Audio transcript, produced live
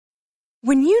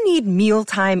When you need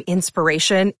mealtime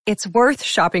inspiration, it's worth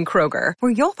shopping Kroger,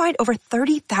 where you'll find over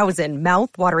 30,000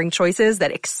 mouth-watering choices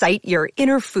that excite your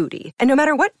inner foodie. And no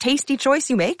matter what tasty choice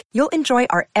you make, you'll enjoy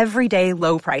our everyday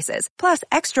low prices, plus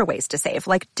extra ways to save,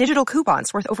 like digital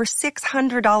coupons worth over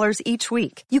 $600 each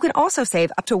week. You can also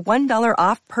save up to $1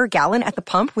 off per gallon at the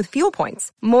pump with fuel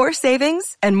points. More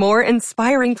savings and more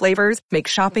inspiring flavors make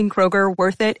shopping Kroger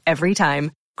worth it every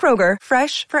time. Kroger,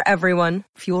 fresh for everyone.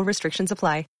 Fuel restrictions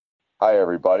apply. Hi,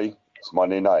 everybody. It's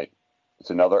Monday night.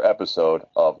 It's another episode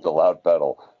of The Loud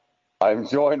Pedal. I'm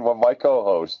joined by my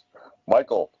co-host,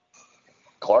 Michael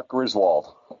Clark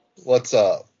Griswold. What's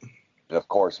up? And, of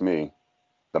course, me,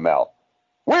 the Mouth.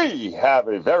 We have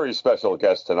a very special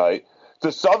guest tonight,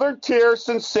 the Southern Tier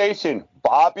sensation,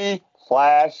 Bobby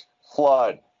Flash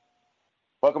Flood.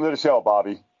 Welcome to the show,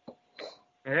 Bobby.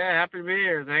 Yeah, happy to be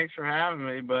here. Thanks for having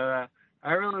me, but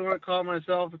I really wouldn't call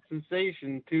myself a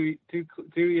sensation too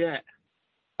yet.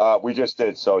 We just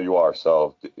did, so you are.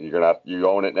 So you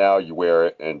own it now. You wear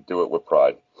it and do it with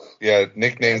pride. Yeah,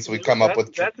 nicknames we come up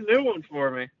with. That's a new one for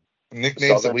me.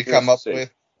 Nicknames that we come up with,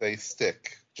 they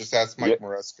stick. Just ask Mike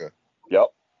Maresca.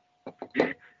 Yep.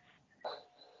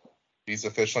 He's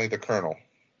officially the Colonel.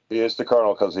 He is the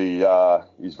Colonel because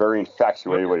he's very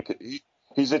infatuated with it.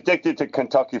 He's addicted to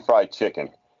Kentucky Fried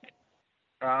Chicken.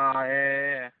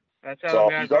 Yeah. That's how the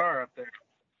guys are up there.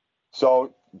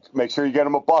 So make sure you get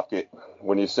him a bucket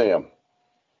when you see him.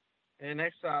 Yeah,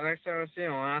 next time I see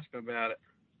him, I'll ask him about it.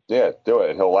 Yeah, do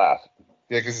it, and he'll laugh.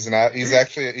 Yeah, because he's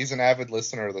an avid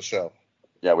listener of the show.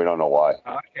 Yeah, we don't know why.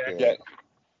 Okay. Yeah.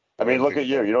 I mean, look at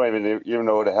you. You don't even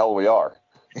know who the hell we are.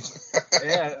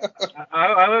 Yeah,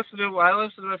 I listened to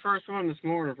my first one this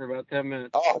morning for about 10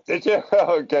 minutes. Oh, did you?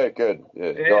 Okay, good.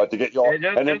 Yeah. You'll have to get you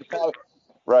all.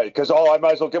 Right, because I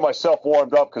might as well get myself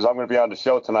warmed up because I'm going to be on the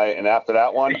show tonight, and after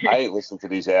that one, I ain't listening to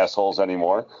these assholes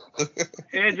anymore.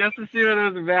 Yeah, just to see what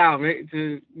it was about,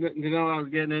 to know what I was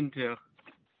getting into.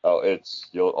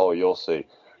 You'll see.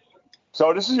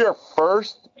 So this is your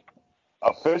first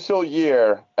official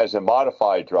year as a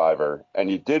modified driver, and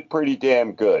you did pretty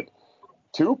damn good.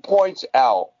 2 points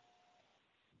out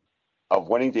of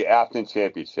winning the Afton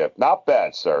Championship. Not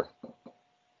bad, sir.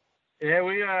 Yeah,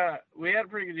 we had a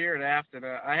pretty good year at Afton.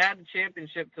 I had the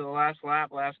championship to the last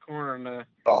lap, last corner, and the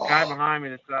guy behind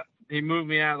me, he moved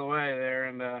me out of the way there,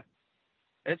 and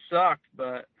it sucked.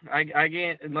 But I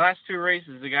gained in the last two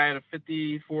races. The guy had a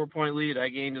 54-point lead. I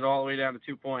gained it all the way down to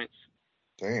 2 points.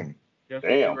 Damn. Just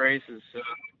in 2 races. So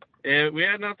yeah, we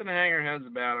had nothing to hang our heads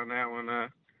about on that one. No,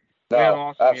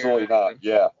 awesome absolutely not.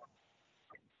 Yeah.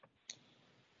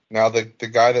 Now, the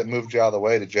guy that moved you out of the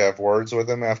way, did you have words with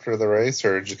him after the race,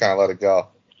 or did you kind of let it go?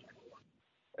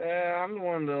 I'm the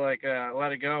one to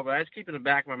let it go, but I just keep it in the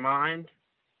back of my mind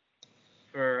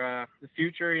for the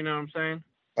future. You know what I'm saying?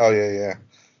 Oh yeah.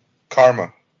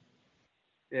 Karma.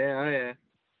 Yeah.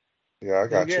 Yeah, I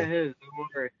got you. Get his. Don't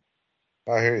worry.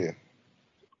 I hear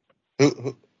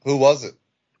you. Who was it?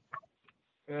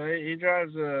 He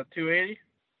drives a 280.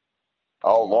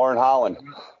 Oh, Lauren Holland.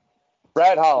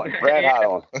 Brad Holland. Brad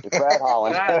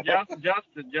Holland.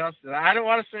 Justin. I don't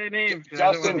want to say names.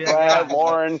 Justin, Brad,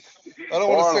 Lauren. I don't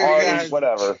want to say names.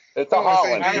 Whatever. It's a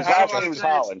Holland. His last name is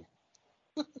Holland.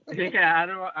 Yeah,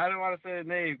 I don't want to say the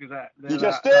name because you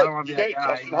just did. You hate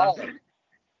Justin Holland.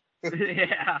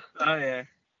 Yeah. Oh yeah.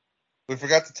 We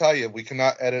forgot to tell you, we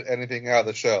cannot edit anything out of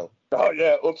the show. Oh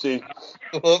yeah, oopsie.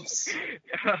 Oops.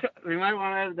 We might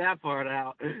want to edit that part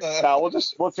out. No,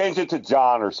 we'll change it to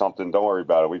John or something. Don't worry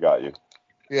about it. We got you.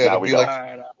 Yeah,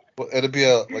 it'd be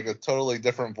a totally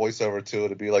different voiceover too.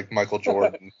 It'd be like Michael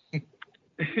Jordan. Yeah,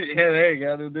 there you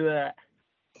go. We'll do that.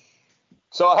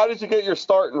 So, how did you get your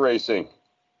start in racing?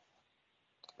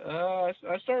 I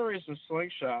started racing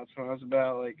slingshots when I was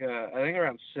about I think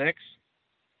around 6.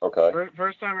 Okay.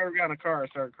 First time I ever got in a car, I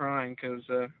started crying because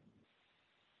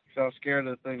I was scared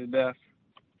of the thing to death.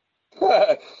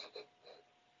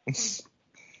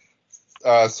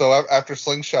 So after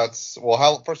slingshots,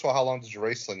 first of all, how long did you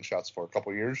race slingshots for? A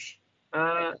couple years?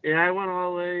 Yeah, I went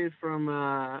all the way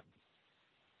from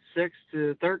 6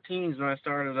 to 13 when I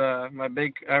started I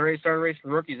started racing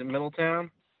rookies in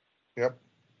Middletown. Yep.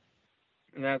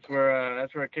 And that's where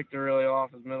I kicked it really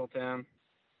off, is Middletown.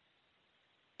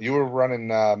 You were running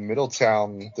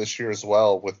Middletown this year as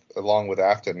well, along with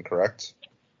Afton, correct?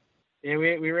 Yeah,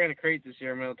 we ran a crate this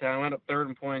year in Middletown. I went up 3rd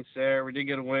in points there. We did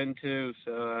get a win too,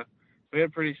 so we had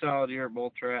a pretty solid year at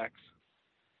both tracks.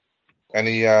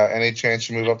 Any chance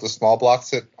you move up to small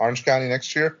blocks at Orange County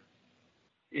next year?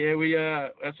 Yeah,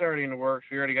 that's already in the works.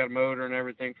 We already got a motor and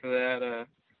everything for that.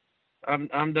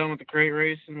 I'm done with the crate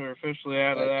racing. We're officially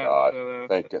out of that. God. So,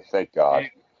 Thank God.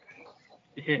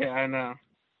 Yeah, I know.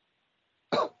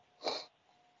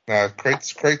 Now,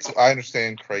 crates. I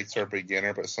understand crates are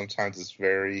beginner, but sometimes it's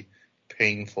very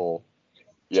painful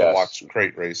to watch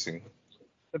crate racing.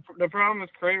 The problem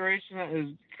with crate racing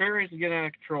is getting out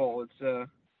of control. It's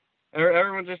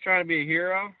everyone's just trying to be a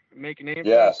hero, make a name for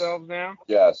themselves now.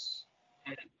 Yes.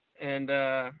 And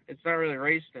it's not really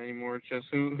racing anymore. It's just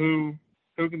who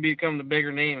can become the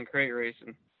bigger name in crate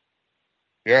racing.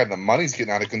 Yeah, and the money's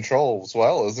getting out of control as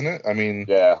well, isn't it? I mean,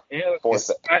 yeah.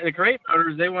 The crate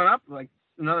motors, they went up like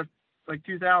another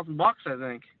 $2,000, I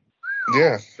think.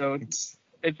 Yeah. So it's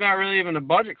not really even a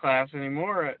budget class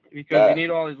anymore because you need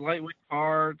all these lightweight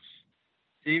parts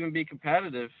to even be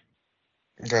competitive.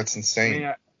 That's insane. I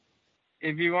mean,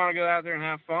 if you want to go out there and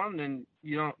have fun, then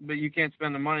but you can't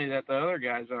spend the money that the other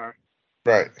guys are.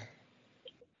 Right.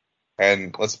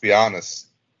 And let's be honest,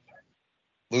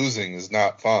 losing is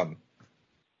not fun.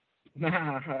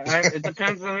 Nah, it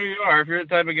depends on who you are. If you're the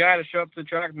type of guy to show up to the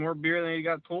track with more beer than you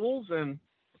got tools, then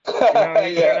you're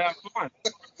going to have fun.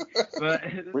 But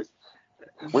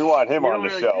we want him on the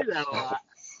really show. Do that a lot.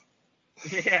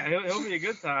 Yeah, he'll be a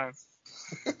good time.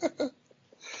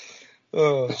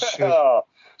 Oh shit!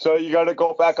 So you got to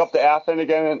go back up to Athens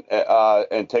again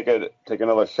and take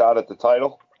another shot at the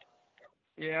title.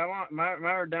 Yeah, I want my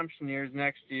redemption year is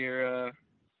next year.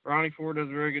 Ronnie Ford does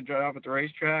a very good job at the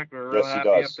racetrack. We're real happy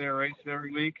up there racing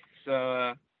every week.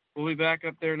 So we'll be back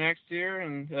up there next year,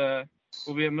 and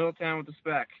we'll be at Middletown with the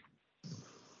spec.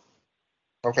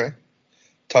 Okay.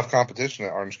 Tough competition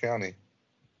at Orange County.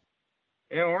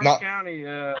 Yeah, Orange County,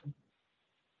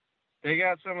 they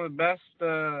got some of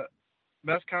the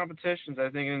best competitions,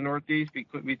 I think, in the Northeast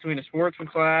between the sportsman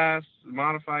class, the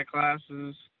modified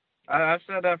classes. I've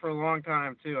said that for a long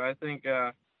time, too. I think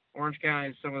Orange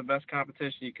County is some of the best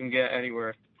competition you can get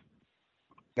anywhere.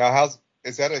 Now,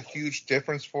 is that a huge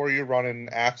difference for you running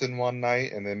Afton one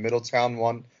night and then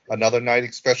Middletown another night,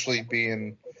 especially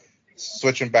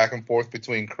switching back and forth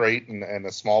between crate and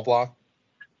a small block?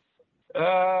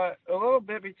 A little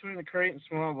bit between the crate and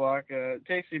small block. It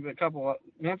takes me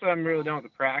once I'm really done with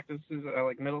the practices, I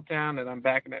like Middletown, and I'm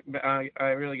back I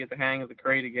really get the hang of the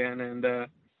crate again, and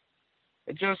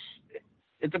it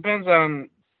depends on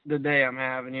the day I'm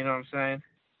having, you know what I'm saying?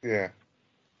 Yeah.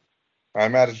 I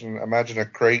imagine a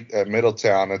crate at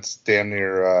Middletown. It's damn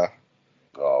near.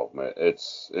 Oh man,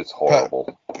 it's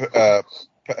horrible.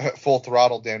 Full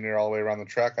throttle, damn near all the way around the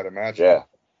track. I'd imagine. Yeah,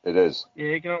 it is.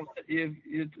 Yeah,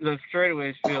 the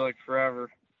straightaways feel like forever.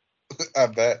 I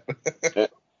bet.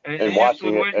 And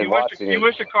watching it. You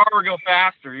wish a car would go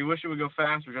faster. You wish it would go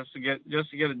faster just to get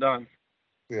it done.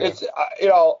 Yeah. It's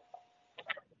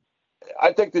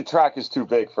I think the track is too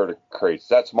big for the crates.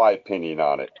 That's my opinion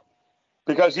on it.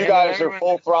 Because you guys are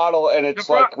full throttle and it's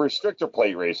like restrictor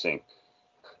plate racing.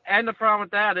 And the problem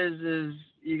with that is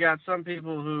you got some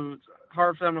people who it's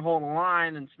hard for them to hold a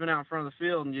line and spin out in front of the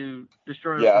field and you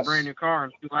destroy a brand new car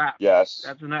in 2 laps. Yes.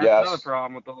 That's another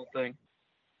problem with the whole thing.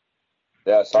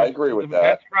 Yes, I agree with that.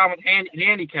 That's the problem with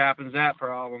handicapping is that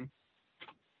problem.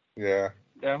 Yeah.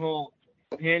 That whole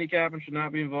handicapping should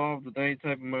not be involved with any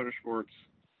type of motorsports.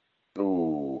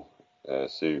 Ooh.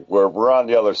 See, we're on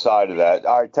the other side of that.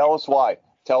 All right, tell us why.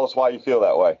 Tell us why you feel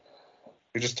that way.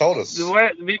 You just told us.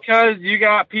 Because you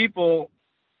got people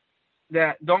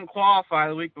that don't qualify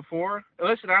the week before.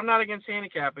 Listen, I'm not against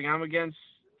handicapping. I'm against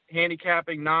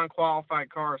handicapping non-qualified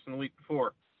cars from the week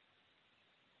before.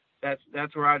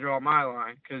 That's where I draw my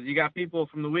line. Because you got people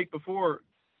from the week before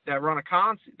that run a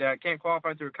consi that can't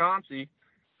qualify through a consi.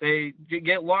 They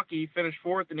get lucky, finish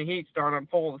fourth in the heat, start on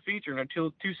pole of the feature, and they're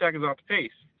 2 seconds off the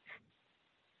pace.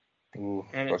 Ooh,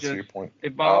 and I see your point.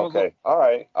 It bobbles. Okay. All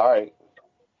right. I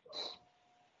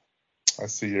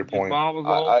see your point. It bobbles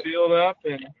the whole field up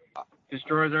and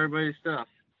destroys everybody's stuff.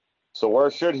 So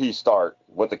where should he start?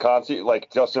 With the consi,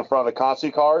 like just in front of the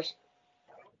consi cars?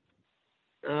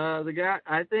 The guy,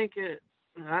 I think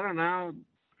I don't know.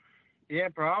 Yeah,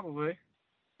 probably.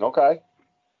 Okay.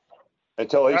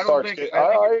 Until he starts. I think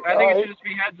it should just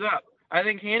be heads up. I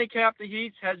think handicap the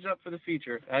heats, heads up for the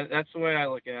feature. That's the way I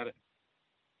look at it.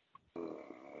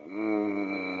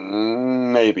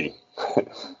 Maybe.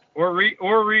 or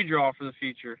redraw for the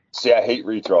feature. See, I hate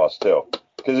redraws too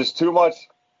because it's too much.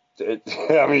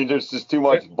 There's just too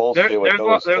much bullshit with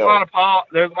those. There's a lot of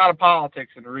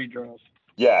politics in the redraws.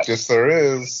 Yes. Yes, there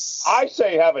is. I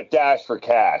say have a dash for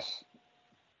cash.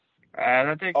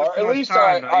 That takes or at least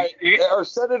or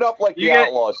set it up like the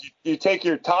Outlaws. You take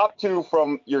your top 2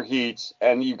 from your heats,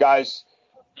 and you guys,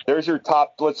 there's your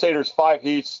top. Let's say there's 5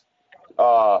 heats.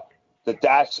 The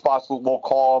dash spots we'll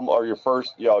call them, or your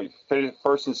first,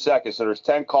 first and second. So there's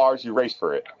 10 cars. You race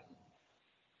for it.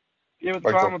 Yeah, but the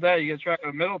problem with that, you get a track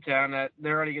in Middletown that they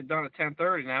already get done at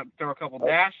 10:30. Now, throw a couple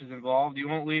dashes involved, you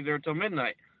won't leave there until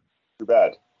midnight. Too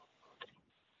bad.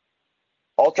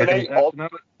 Alternate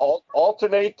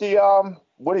the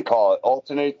what do you call it?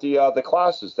 Alternate the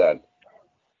classes then.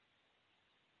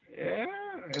 Yeah,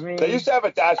 I mean they used to have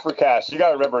a dash for cash. You got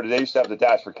to remember they used to have the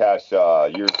dash for cash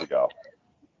years ago.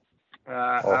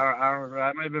 I don't remember.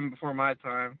 That might have been before my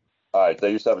time. All right,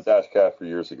 they used to have a dash cash for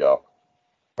years ago.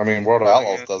 I mean, World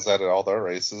Outlaws does that at all their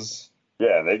races.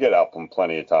 Yeah, they get out from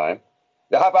plenty of time.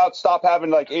 How about stop having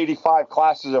like 85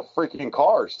 classes of freaking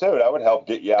cars too? That would help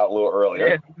get you out a little earlier.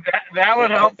 Yeah, that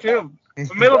would help too.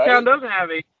 But Middletown doesn't have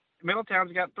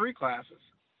Middletown's got 3 classes.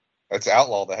 It's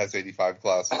Outlaw that has 85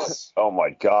 classes. Oh my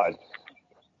God.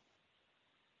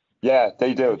 Yeah,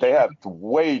 they do. They have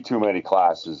way too many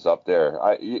classes up there.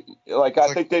 I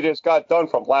think they just got done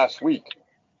from last week.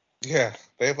 Yeah,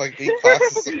 they have like 8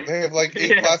 classes. They have like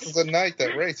 8 classes a night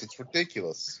that race. It's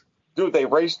ridiculous. Dude, they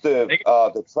race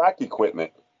the track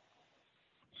equipment.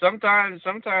 Sometimes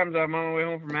I'm on my way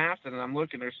home from Afton and I'm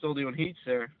looking. They're still doing heats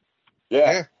there.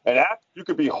 Yeah. And after you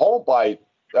could be home by.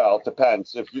 It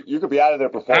depends. If you could be out of there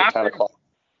before 10 o'clock.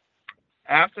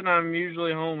 Afton, I'm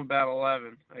usually home about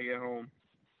 11. I get home.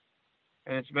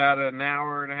 And it's about an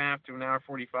hour and a half to an hour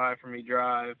 45 for me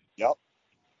drive. Yep.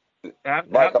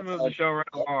 Afton moves the show right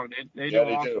along. They do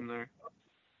awesome there.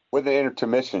 With the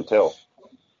intermission, too.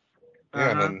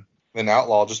 Yeah, and then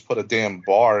Outlaw just put a damn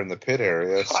bar in the pit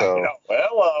area, so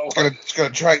hello. It's gonna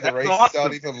drag the race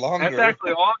out even longer. That's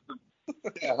actually awesome.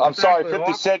 Yeah, I'm sorry,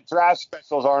 50-cent draft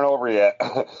specials aren't over yet.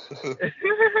 I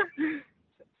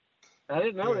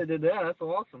didn't know they did that. That's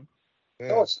awesome.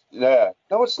 Yeah.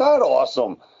 No, it's not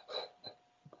awesome.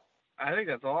 I think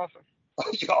that's awesome.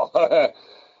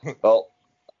 Well,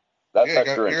 that's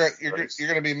you're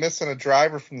going to be missing a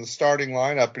driver from the starting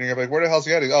lineup, and you're going to be like, where the hell's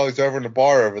he at? Oh, he's over in the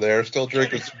bar over there, still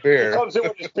drinking some beer. He comes in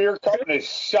with his beer cup and his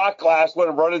shot glass, let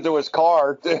him run into his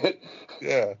car.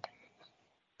 Yeah.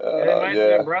 They might do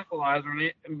a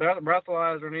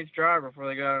breathalyzer on each driver before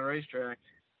they go on a racetrack.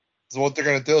 So what they're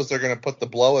going to do is they're going to put the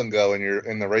blow and go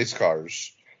in the race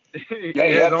cars. You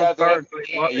have to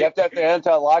have the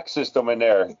anti-lock system in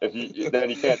there. Then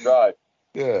you can't drive.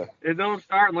 Yeah. It don't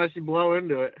start unless you blow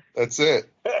into it. That's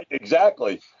it.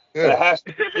 Exactly. Yeah. And it has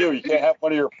to be you. You can't have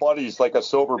one of your buddies, like a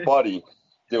sober buddy,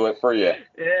 do it for you.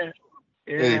 Yeah.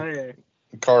 The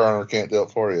car owner can't do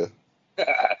it for you.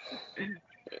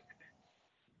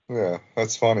 Yeah,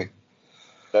 that's funny.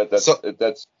 That's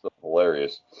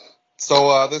hilarious.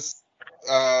 So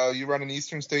you running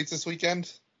Eastern States this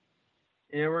weekend?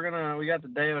 Yeah, we got the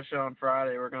Deo show on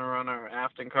Friday. We're gonna run our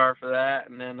Afton car for that,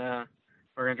 and then we're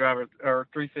gonna drive our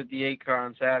 358 car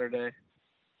on Saturday.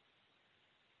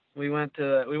 We went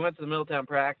to the Middletown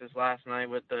practice last night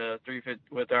with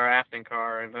our Afton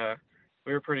car, and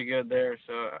we were pretty good there.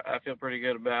 So I feel pretty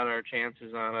good about our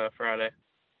chances on Friday.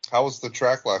 How was the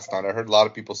track last night? I heard a lot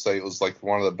of people say it was like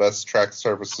one of the best track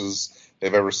services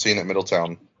they've ever seen at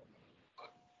Middletown.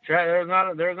 There was not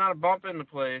a bump in the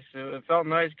place. It felt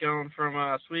nice going from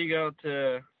Oswego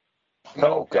to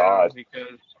Middletown. Oh God!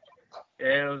 Because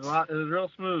it was real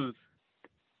smooth.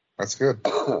 That's good.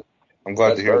 I'm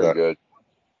glad to hear that. Good.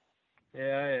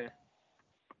 Yeah.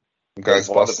 Guys,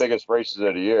 one of the biggest races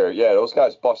of the year. Yeah, those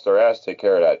guys bust their ass to take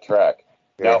care of that track.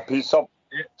 Yeah. Now,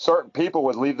 certain people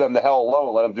would leave them the hell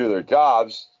alone, let them do their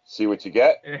jobs, see what you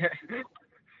get.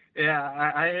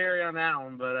 Yeah, I hear you on that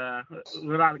one, but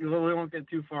we won't get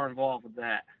too far involved with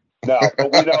that. No,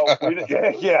 but we know.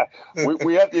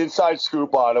 We have the inside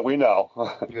scoop on it. We know.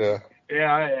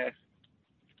 Yeah.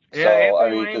 So,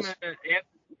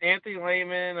 Anthony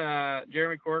Lehman,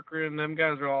 Jeremy Corcoran, them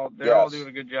guys are all doing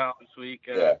a good job this week.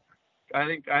 I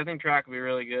think track will be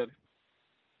really good.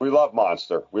 We love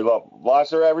Monster.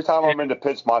 Every time I'm in the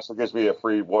pits, Monster gives me a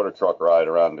free water truck ride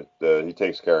around. He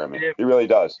takes care of me. He really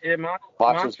does. Yeah,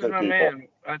 Monster's good my people. Man.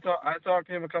 I talk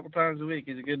to him a couple times a week.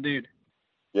 He's a good dude.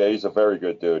 Yeah, he's a very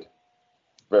good dude.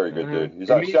 Very good dude.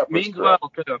 He's on Shepherd's means crew.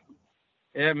 well too.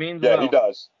 Yeah, means well. Yeah, he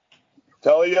does.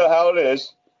 Tell you how it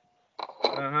is.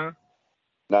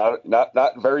 Not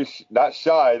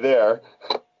shy there.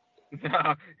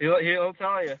 No, he'll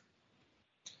tell you.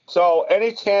 So,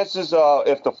 any chances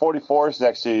if the 44 is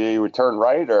next to you, you would turn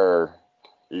right, or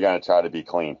you're going to try to be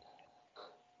clean?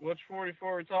 Which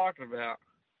 44 are we talking about?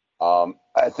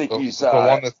 I think he's the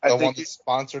one that's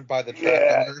sponsored by the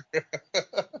track owner.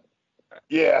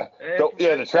 Yeah.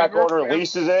 The track owner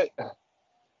leases it.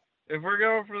 If we're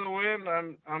going for the win,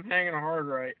 I'm hanging a hard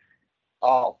right.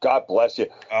 Oh, God bless you.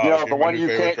 Oh, the one you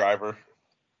can't driver.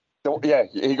 Yeah,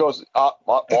 he goes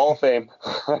Wall of Fame.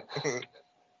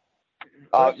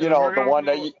 The one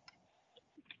that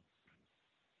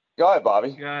Go ahead,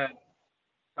 Bobby. Go ahead.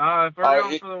 If we're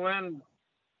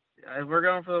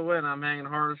going for the win, I'm hanging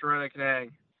hardest right I can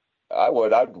hang.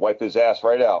 I'd wipe his ass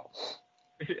right out.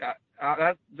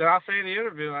 I'll say in the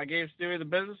interview, I gave Stewie the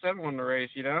business and won the race,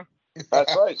 you know?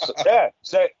 That's right. So,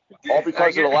 say all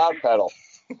because of the loud pedal.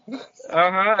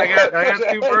 I got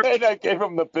 2 birds. And I gave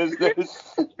him the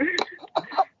business.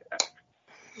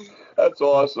 That's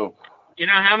awesome. You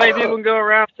know how many people can go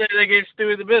around and say they gave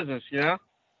Stewie the business, you know?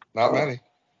 Not many.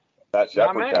 Matt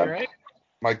Shepard Not many, can. right?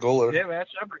 Mike Goulart. Yeah, Matt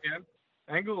Shepard can.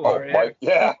 And Goulart, Mike,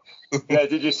 yeah. Yeah,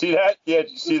 did you see that? Yeah,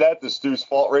 did you see that? The Stu's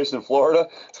Fault race in Florida?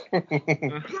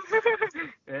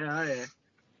 Yeah.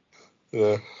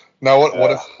 Yeah. Now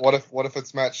what if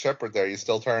it's Matt Shepard there? You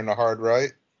still turning a hard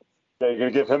right? Yeah, you gonna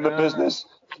give him the business?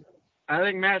 I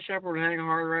think Matt Shepard would hang a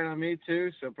hard right on me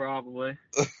too, so probably.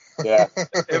 Yeah.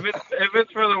 If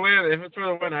it's for the win, I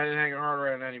didn't hang a hard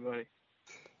right on anybody.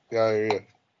 Yeah, I hear you.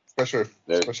 Especially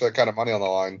that kind of money on the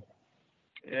line.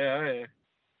 Yeah.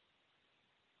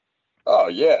 Oh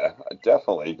yeah,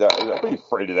 definitely. Don't be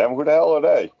afraid of them. Who the hell are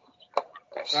they?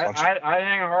 I'd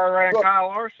hang a hard right on Kyle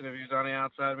Larson if he was on the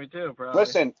outside of me too, probably.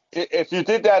 Listen, if you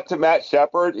did that to Matt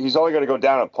Shepard, he's only going to go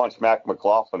down and punch Mac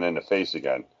McLaughlin in the face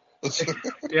again.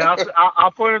 Yeah,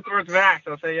 I'll point it towards Max.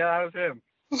 I'll say, yeah, that was him.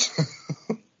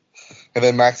 And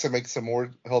then Max will make some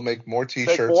more. He'll make more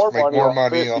T-shirts, make more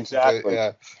money off exactly. of it.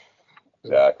 Yeah.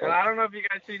 Exactly. I don't know if you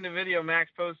guys seen the video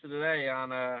Max posted today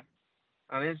on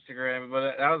Instagram,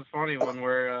 but that was a funny one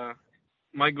where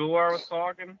Mike Goulart was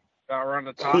talking about running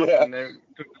the top, and they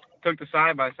took the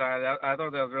side by side. I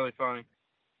thought that was really funny.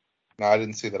 No, I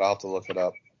didn't see that. I'll have to look it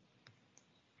up.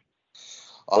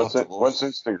 What's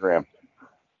Instagram?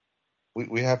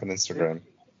 We have an Instagram.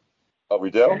 Oh, we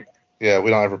do? Yeah,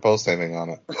 we don't ever post anything on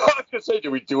it. I was gonna say,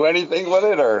 do we do anything with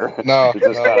it, or no? It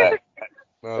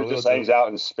just hangs out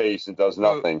in space and does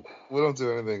nothing. We don't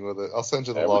do anything with it. I'll send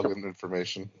you the login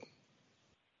information.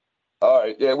 All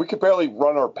right. Yeah, we could barely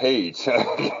run our page. Yeah,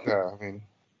 I mean.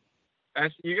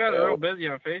 You guys are real busy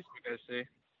on Facebook, I see.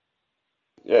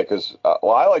 Yeah, because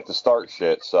I like to start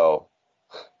shit, so.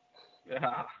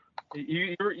 Yeah.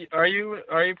 Are you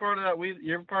part of that?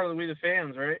 You're part of the We the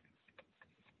Fans, right?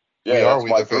 Yeah, we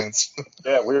the fans.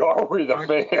 Yeah, we are We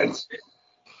the Fans.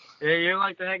 Yeah, you're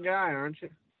like the head guy, aren't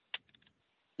you?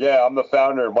 Yeah, I'm the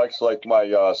founder. Mike's like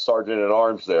my sergeant at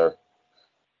arms there.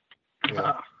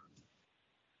 Yeah.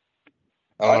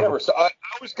 I was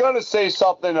gonna say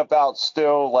something about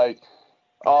still like,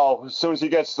 as soon as he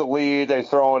gets the lead, they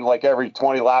throw in like every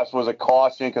 20 laps was a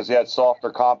caution because he had softer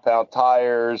compound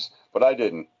tires, but I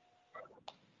didn't.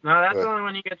 No, that's only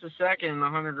when he gets a second in the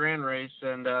 $100,000 race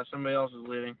and somebody else is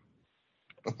leading.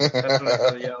 That's when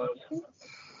it's the yellows.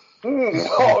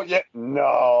 Oh yeah,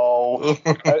 no.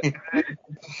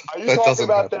 Are you talking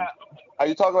about that? Are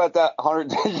you talking about that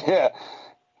 100? Yeah.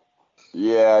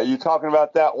 Yeah, you talking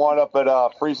about that one up at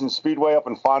Friesen Speedway up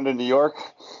in Fonda, New York?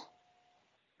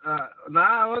 No,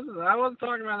 I wasn't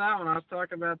talking about that one. I was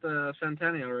talking about the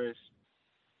Centennial race.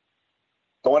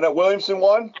 The one that Williamson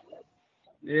won?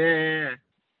 Yeah.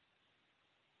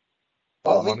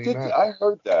 Oh, they did. I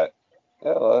heard that.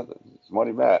 Yeah, well, it's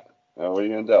Money Matt. What are you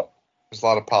gonna do? There's a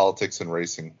lot of politics in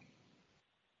racing.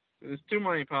 There's too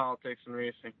many politics in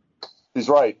racing. He's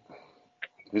right.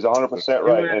 He's 100%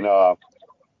 right, and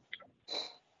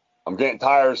I'm getting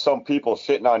tired of some people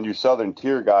shitting on you Southern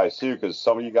Tier guys too, because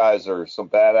some of you guys are some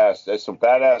badass. There's some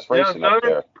badass racing up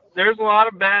there. There's a lot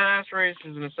of badass races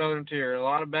in the Southern Tier. A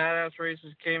lot of badass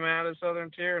races came out of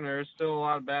Southern Tier, and there's still a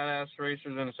lot of badass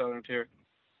racers in the Southern Tier.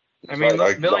 I mean,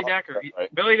 look, Billy Decker.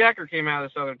 Right. Billy Decker came out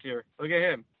of the Southern Tier. Look at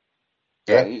him.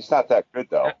 Yeah, he's not that good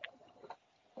though.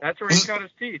 That's where he cut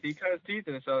his teeth. He cut his teeth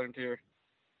in the Southern Tier.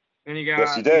 And he got,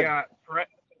 yes, he did. You got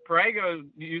Prego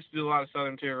used to do a lot of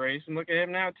Southern Tier racing. Look at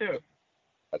him now too.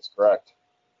 That's correct.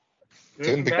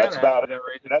 That's about it.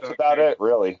 That's about it,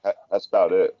 really. That's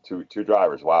about it. Two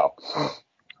drivers. Wow.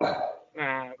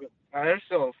 There's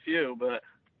still a few, but.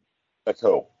 That's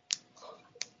who?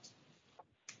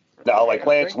 No, like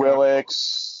Lance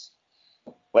Willix.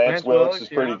 Lance Willix is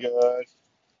pretty good.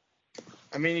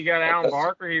 I mean, you got Alan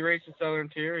Barker. He races Southern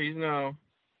Tier. He's no.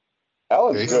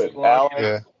 Alan's good. Alan.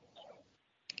 Yeah.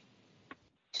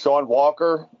 Sean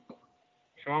Walker.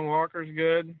 Sean Walker's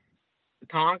good. The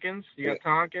Tonkins. You got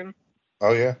Tonkin.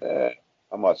 Oh yeah.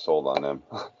 I'm not sold on them.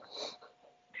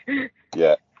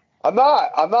 Yeah. I'm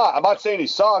not saying he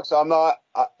sucks.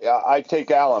 I take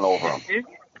Alan over him.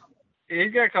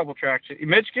 He's got a couple tracks.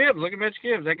 Mitch Gibbs. Look at Mitch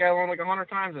Gibbs. That guy won like 100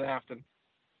 times at Afton.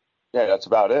 Yeah, that's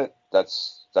about it.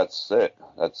 That's it.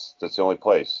 That's the only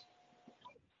place.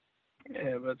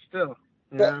 Yeah, but still.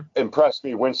 Yeah. Impress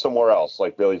me, win somewhere else,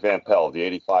 like Billy Van Pelt, the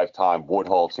 85-time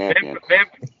Woodhull champion.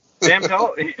 Van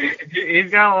Pelt,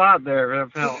 he's got a lot there, Van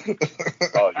Pelt.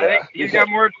 Oh, I think he's got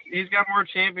more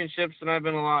championships than I've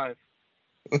been alive.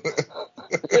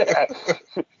 Yeah.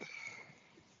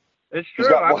 It's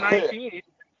true. I'm 19.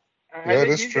 I think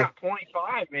he's true. got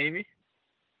 0.5 maybe.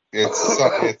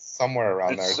 It's somewhere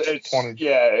around there. It's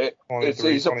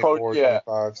 23, he's 24,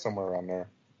 25, somewhere around there.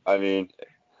 I mean,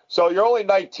 so you're only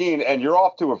 19 and you're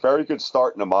off to a very good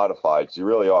start in the modifieds. You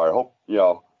really are.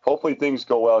 Hopefully things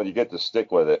go well and you get to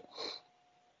stick with it.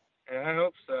 Yeah, I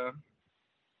hope so.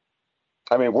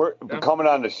 I mean, we're coming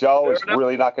on the show. It's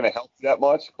really not going to help you that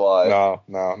much, but no,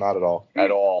 not at all.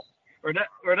 At all. We're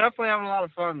definitely having a lot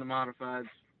of fun in the modifieds.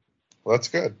 Well, that's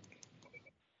good.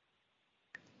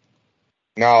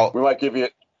 Now we might give you.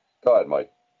 Go ahead,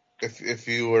 Mike. If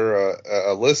you were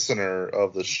a listener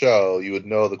of the show, you would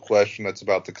know the question that's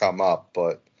about to come up,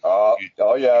 but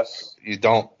yes, you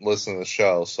don't listen to the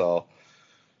show, so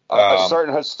a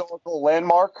certain historical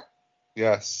landmark.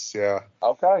 Yes, yeah.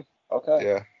 Okay.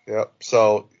 Yeah, yep.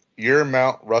 So your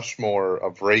Mount Rushmore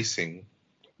of racing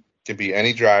can be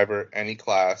any driver, any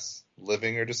class,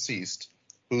 living or deceased.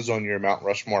 Who's on your Mount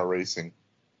Rushmore racing?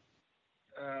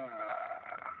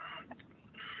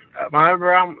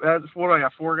 That's what I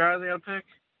got. 4 guys I got to pick.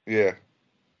 Yeah.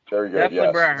 Very good. Definitely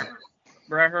yes. Brad Hearn.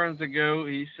 Brad Hearn's the GOAT.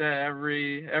 He set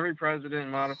every president in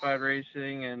modified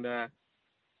racing, and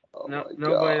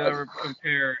nobody ever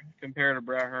compare to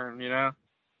Brad Hearn. You know.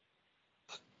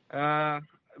 The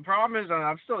problem is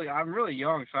I'm really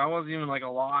young, so I wasn't even like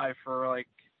alive for like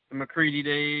the McCready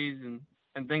days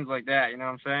and things like that. You know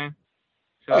what I'm saying?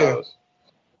 So,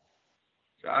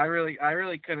 so I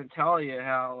really couldn't tell you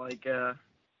how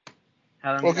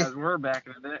them guys were back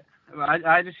in the day.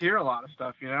 I just hear a lot of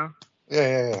stuff, you know.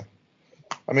 Yeah.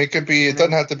 I mean, it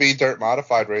doesn't have to be dirt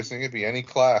modified racing. It could be any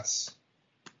class.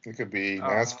 It could be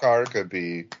NASCAR. It could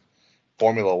be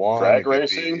Formula One. Drag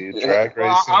racing. Drag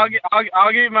racing.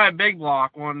 I'll give you my big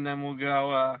block one, and then we'll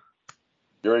go.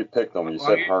 You already picked them. You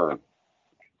said Hearn.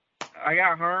 I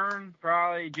got Hearn,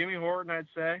 probably Jimmy Horton, I'd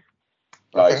say.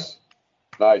 Nice.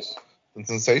 The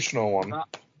sensational one.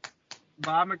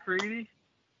 Bob McCready.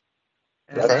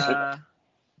 And,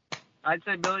 I'd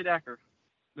say Billy Decker.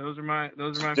 Those are my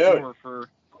Dude, 4 for.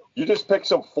 You just picked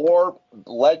some 4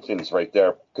 legends right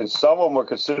there, because some of them are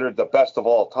considered the best of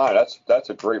all time. That's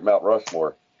a great Mount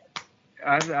Rushmore.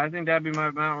 I think that'd be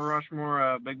my Mount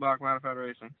Rushmore big block modified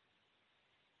racing.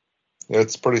 Yeah,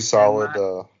 it's pretty solid.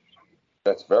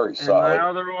 That's very solid. My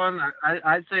other one,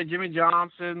 I'd say Jimmy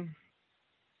Johnson.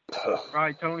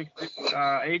 Probably Tony,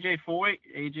 AJ Foyt.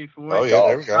 Oh yeah,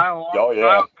 there we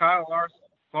go. Kyle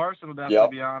Larson will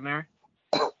definitely be on there.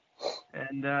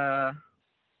 And I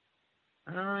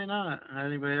don't really know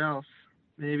anybody else.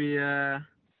 Maybe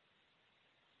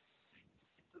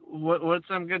what's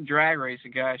some good drag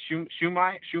racing guy?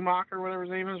 Schumacher, whatever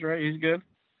his name is, right? He's good.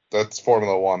 That's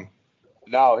Formula One.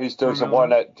 No, there's the one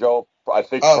that drove. I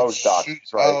think Pro Stock.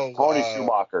 Right. Tony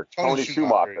Schumacher. Tony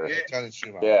Schumacher. Yeah. Tony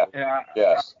Schumacher. Yeah.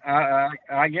 Yes.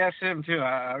 I guess him too.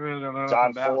 I really don't know.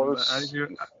 John Force.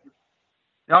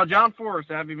 John Force.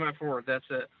 That'd be my 4th. That's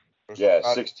it. Yeah,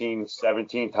 16,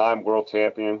 17-time world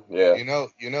champion. Yeah.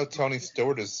 You know, Tony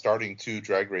Stewart is starting 2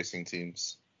 drag racing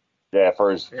teams. Yeah,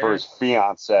 for his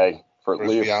fiance,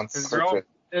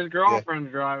 his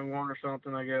girlfriend's driving one or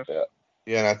something, I guess.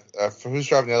 Yeah, and who's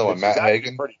driving the other one? Matt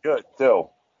Hagan. Pretty good too.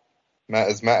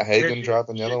 Is Matt Hagan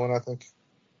driving the other one? I think.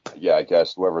 Yeah, I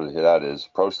guess whoever that is,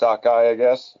 Pro Stock guy. I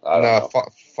guess. I don't know.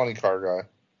 Funny car guy.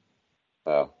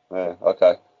 Oh, yeah,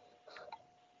 okay.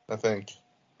 I think.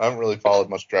 I haven't really followed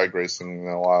much drag racing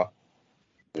in a while.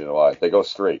 You know why? They go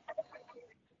straight.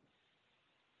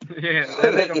 Yeah,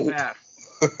 they go fast.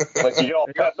 Like you know,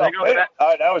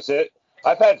 that was it.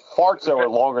 I've had farts that were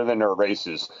longer than their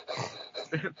races.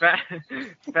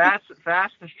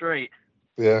 fast and straight.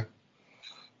 Yeah.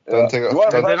 You want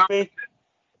to press me?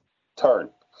 Turn.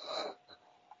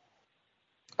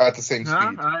 At the same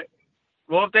speed.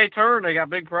 Well, if they turn, they got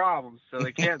big problems, so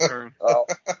they can't turn. Oh,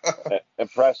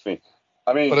 impress me.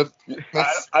 I mean,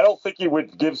 I don't think you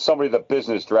would give somebody the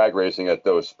business drag racing at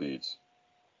those speeds.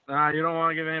 Nah, you don't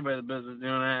want to give anybody the business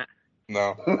doing that.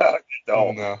 No. No, you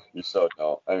don't. No. You so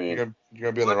don't. I mean, you're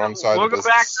gonna be on the wrong side of the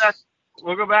business.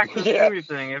 We'll go back to the Stewie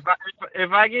thing.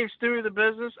 If I gave Stewie the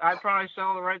business, I'd probably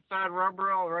sell the right side rubber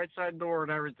rail, the right side door,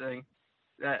 and everything,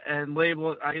 and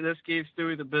label it. This gave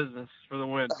Stewie the business for the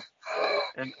win.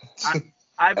 And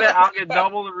I bet I'll get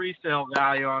double the resale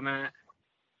value on that.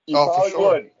 You probably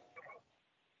would.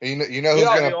 You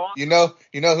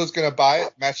know who's gonna buy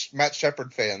it? Matt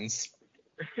Shepard fans.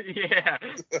 Yeah.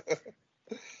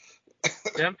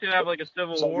 Them two have like a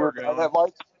civil So war you're on going. that,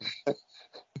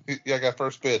 Mike? Yeah, I got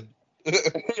first bid.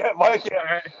 Yeah, Mike.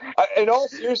 Yeah. In all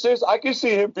seriousness, I can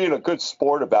see him being a good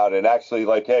sport about it. And actually,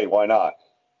 like, hey, why not?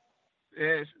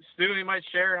 Yeah, Stu, he might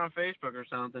share it on Facebook or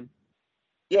something.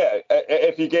 Yeah,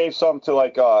 if he gave some to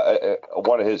like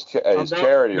one of his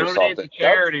charity or Donate something. to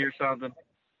charity or something.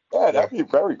 Yeah, that'd be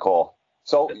very cool.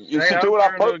 So you should do it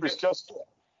on purpose. Just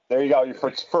there you go.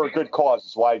 For a good cause.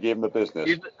 That's why I gave him the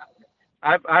business.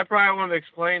 I probably wouldn't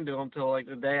explain to him till like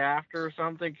the day after or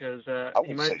something, because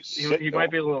he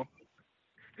might be a little.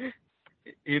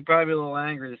 He'd probably be a little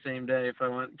angry the same day if I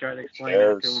went try to explain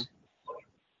that to him. Who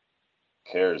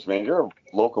cares, man? You're a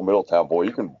local Middletown boy.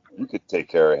 You could take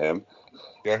care of him.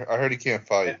 Yeah, I heard he can't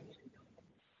fight.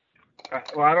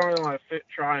 Well, I don't really want to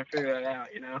try and figure that out,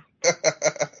 you know.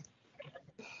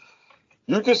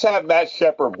 You just have Matt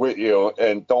Shepard with you,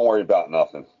 and don't worry about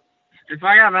nothing. If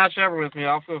I got Matt Shepard with me,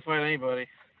 I'll go fight anybody.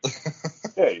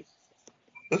 Hey,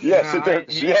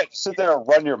 sit there and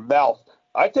run your mouth.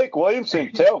 I take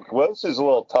Williamson too. Williamson's a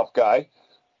little tough guy.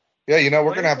 Yeah, you know,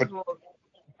 we're gonna have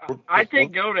I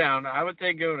take Go Down. I would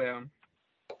take Go Down.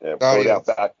 Yeah, Go Down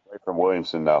back away from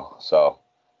Williamson though. So.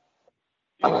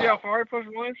 You see how far he pushed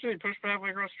Williamson? He pushed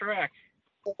halfway across track.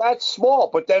 Well, that's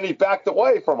small, but then he backed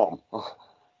away from him.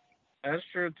 That's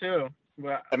true too.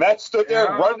 But and Matt stood there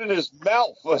running his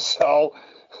mouth. So.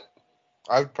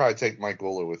 I would probably take Mike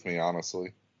Guler with me,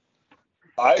 honestly.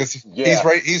 Because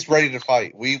he's ready to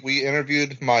fight. We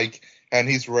interviewed Mike, and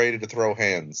he's ready to throw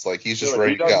hands. Like he's just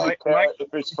ready to go.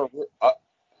 If it's for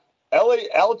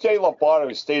L.J.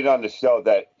 Lombardo stated on the show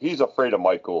that he's afraid of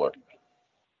Mike Guler.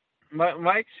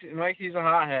 Mike, he's a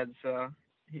hothead, so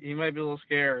he might be a little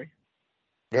scary.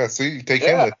 Yeah, see, you take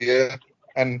him with you,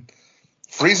 and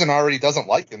Friesen already doesn't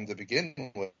like him to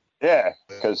begin with. Yeah,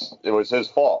 because it was his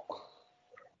fault.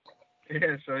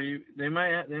 Yeah, so they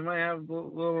might have a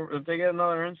little. If they get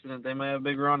another incident, they might have a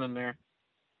big run in there.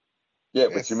 Yeah,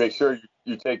 but you make sure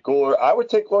you take Guler. I would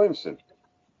take Williamson.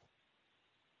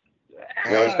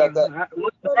 He's got that.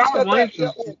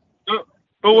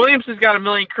 But Williamson's got a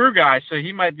million crew guys, so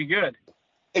he might be good.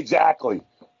 Exactly.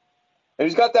 And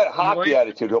he's got that hockey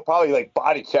attitude. He'll probably like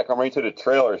body check him right to the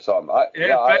trailer or something.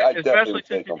 Especially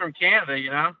since he's from Canada, you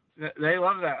know. They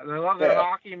love that. They love their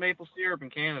hockey and maple syrup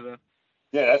in Canada.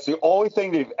 Yeah, that's the only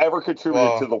thing they've ever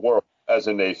contributed to the world as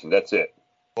a nation. That's it.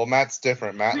 Well, Matt's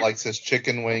different. Matt likes his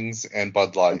chicken wings and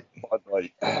Bud Light.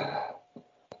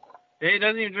 He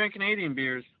doesn't even drink Canadian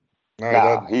beers.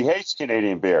 No, he hates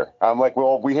Canadian beer. I'm like,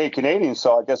 well, we hate Canadians,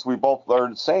 so I guess we both are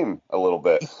the same a little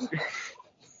bit.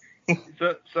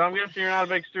 So I'm guessing you're not a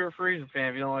big Stuart Friesen fan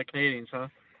if you don't like Canadians, huh?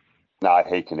 No, I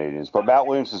hate Canadians, but Matt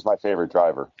Williams is my favorite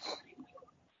driver.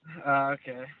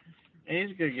 Okay.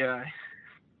 He's a good guy.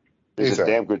 He's a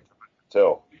damn good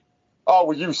driver, too. Oh,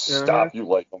 will you stop? You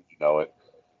like him, you know it.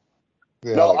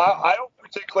 Yeah, no, I don't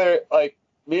particularly, like,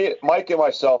 me, Mike and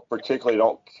myself particularly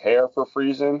don't care for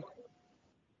Friesen.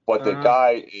 But the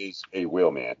guy is a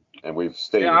wheelman, and we've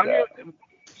stated that.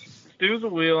 Stu's a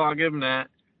wheel. I'll give him that.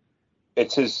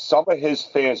 It's some of his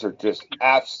fans are just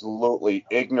absolutely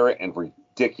ignorant and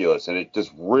ridiculous, and it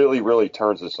just really, really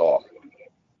turns us off.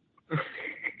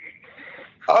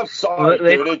 I'm sorry,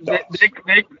 dude.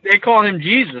 They call him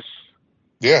Jesus.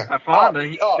 Yeah. At Fonda.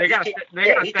 They got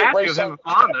a statue of him at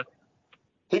Fonda.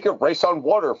 He could race on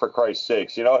water, for Christ's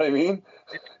sakes. You know what I mean?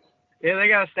 Yeah, they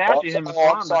got a statue of him at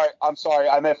Fonda. I'm sorry.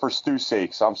 I meant for Stu's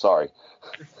sakes. I'm sorry.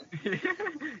 Do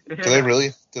they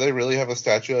really have a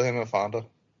statue of him at Fonda?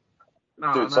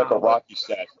 No, dude, it's like a Rocky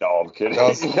statue. No, I'm kidding.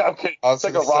 I'm kidding. It's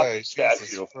like a Rocky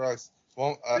statue.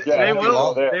 Well, they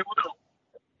will.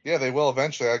 Yeah, they will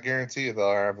eventually. I guarantee you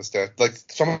they'll have a statue. Like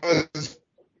some of us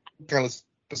kind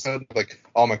of like,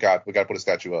 oh my God, we got to put a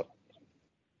statue up.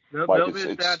 There'll be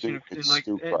a statue in like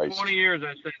 20 years.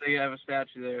 I think they have a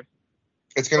statue there.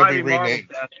 It's going to be renamed.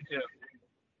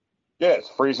 Yeah, it's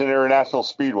Friesen International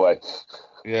Speedway.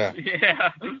 Yeah. Yeah.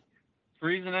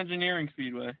 Friesen Engineering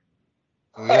Speedway.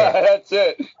 Yeah. That's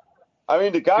it. I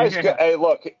mean, the guy's got, hey,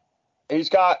 look, he's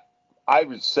got, I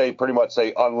would say, pretty much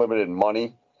unlimited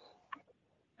money.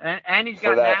 And he's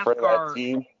got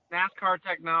NASCAR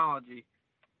technology.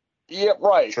 Yeah,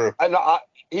 right. True. And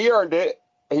he earned it.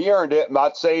 I'm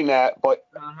not saying that, but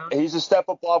he's a step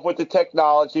above with the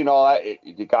technology and all that.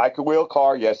 The guy could wheel a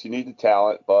car. Yes, you need the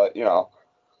talent, but you know.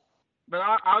 But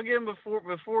I'll give him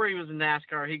before he was in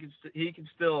NASCAR, he could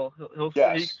still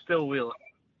wheel it.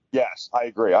 Yes, I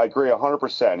agree.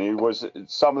 100%. He was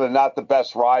some of the not the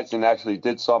best rides and actually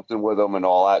did something with them and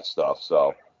all that stuff.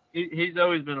 So he's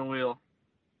always been a wheel.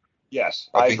 Yes,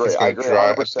 I agree. I agree. 100%.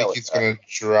 I think he's going to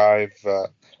drive. I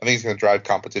think he's going to drive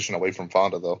competition away from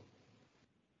Fonda, though.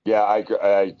 Yeah,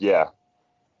 yeah.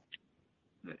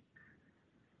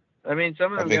 I mean,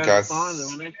 some of I them think guys at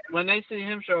Fonda, when they see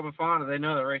him show up at Fonda, they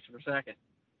know they're racing for second.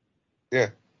 Yeah.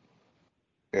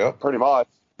 Yep. Pretty much.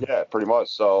 Yeah, pretty much.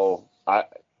 So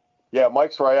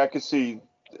Mike's right. I could see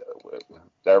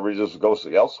everybody just goes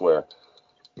elsewhere.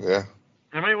 Yeah.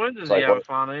 How many wins does he have at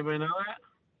Fonda? Anybody know that?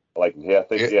 I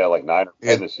think he had like 9 or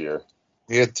 10 this year.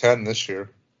 He had 10 this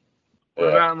year. What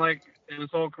about in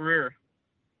his whole career?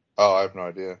 Oh, I have no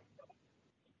idea.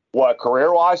 What,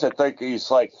 career-wise? I think he's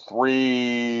like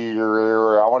 3,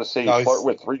 or I want to say he's flirting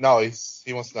with 3. No,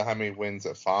 he wants to know how many wins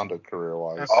at Fonda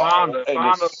career-wise. At Fonda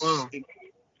alone.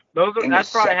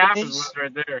 That's probably 70s? Half his wins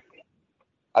right there.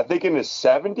 I think in his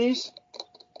 70s.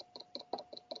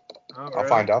 Oh, really? I'll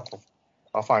find out.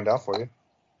 I'll find out for you.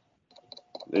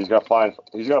 He's gonna find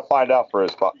out for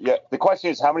his. Yeah. The question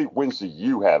is, how many wins do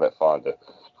you have at Fonda?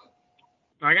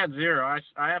 I got 0.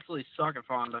 I absolutely suck at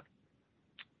Fonda.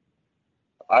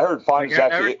 I heard Fonda's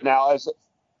now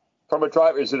from a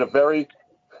driver. Is it a very?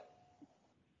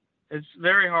 It's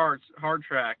very hard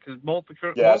track because both the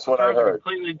that's what I heard. are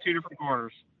completely 2 different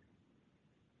corners.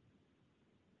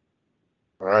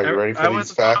 All right, you ready for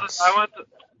these facts?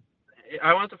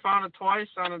 I went to Fonda twice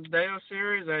on a Deo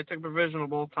series. I took provisional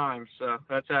both times, so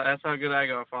that's how good I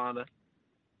go at Fonda.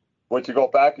 Would you go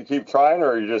back and keep trying,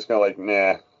 or are you just gonna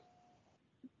nah?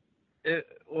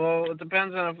 Well, it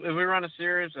depends on if we run a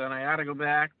series, then I gotta go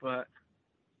back. But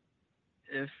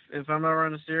if I'm not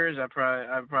running a series, I probably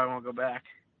won't go back.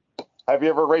 Have you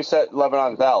ever raced at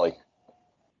Lebanon Valley?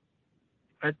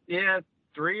 Yeah,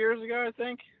 3 years ago, I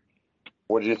think.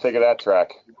 What did you think of that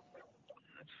track?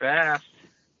 It's fast.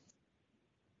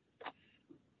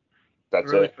 That's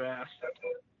really it. Fast.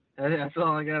 That's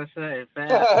all I gotta say. It's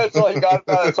fast. That's all you got.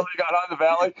 That's all you got on the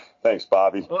Valley. Thanks,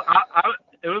 Bobby. Well,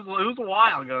 it was a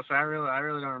while ago, so I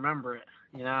really don't remember it.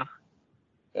 You know.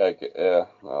 Yeah.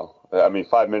 Well, I mean,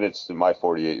 5 minutes in my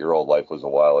 48-year-old life was a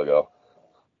while ago.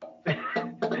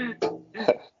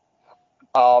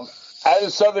 As a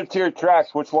Southern Tier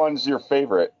tracks, which one's your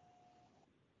favorite?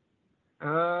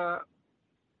 Well,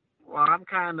 I'm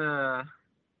kind of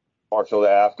partial to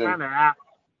Afton.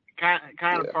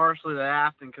 Kind of partially to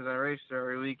Afton because I race there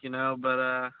every week, you know. But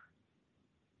I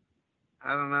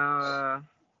don't know.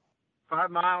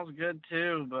 5 miles is good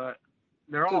too, but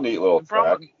they're all a neat little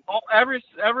track. Every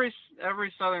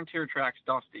Southern Tier track's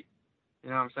dusty. You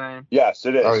know what I'm saying? Yes,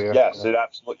 it is. Oh, yeah. Yes, it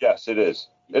absolutely. Yes, it is.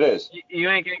 It is. You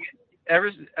ain't gonna get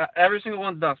every single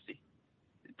one's dusty.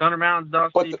 Thunder Mountain's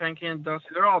dusty, Pencan's dusty.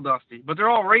 They're all dusty, but they're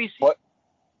all racy.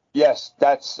 Yes,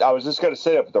 I was just gonna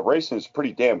say that, but the racing is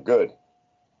pretty damn good.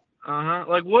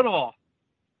 Like Woodhall.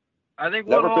 I think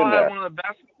Woodhall had one of the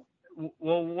best.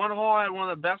 Well, Woodhall had one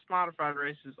of the best modified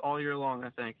races all year long, I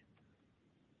think.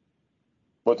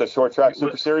 What, the short track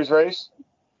Super Series race?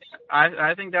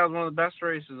 I think that was one of the best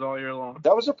races all year long.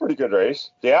 That was a pretty good race.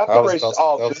 The after race, that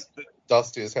was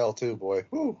dusty as hell too, boy.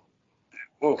 Woo.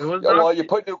 Well, you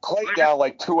put new clay down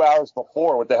like 2 hours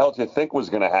before. What the hell did you think was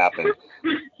going to happen?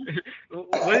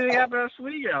 What did you happen at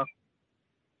Oswego?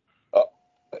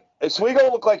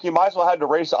 Oswego looked like you might as well had to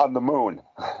race on the moon.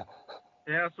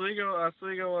 Yeah,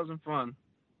 Oswego wasn't fun.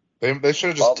 They should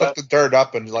have just took the dirt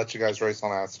up and let you guys race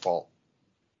on asphalt.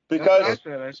 Because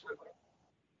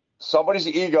somebody's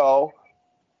ego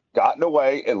got in the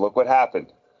way, and look what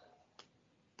happened.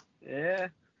 Yeah.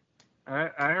 I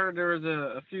heard there was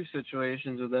a few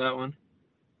situations with that one.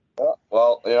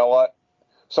 Well, you know what?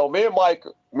 So me and Mike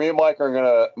are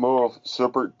gonna move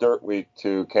Super Dirt Week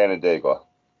to Canandaigua.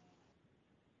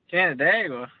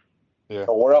 Canandaigua? Yeah.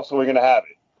 So where else are we gonna have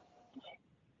it?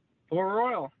 Port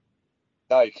Royal.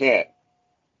 No, you can't.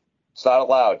 It's not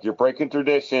allowed. You're breaking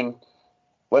tradition.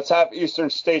 Let's have Eastern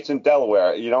States in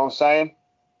Delaware. You know what I'm saying?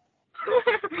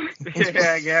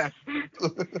 Yeah, I guess.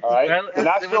 All right. The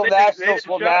Knoxville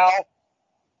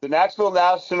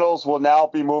Nationals will now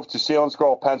be moved to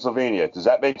Selinsgrove, Pennsylvania. Does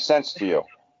that make sense to you?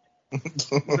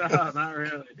 No, not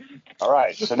really. All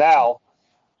right. So now,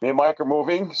 me and Mike are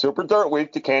moving Super Dirt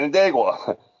Week to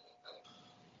Canandaigua.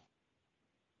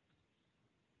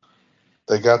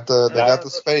 They got the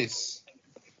space.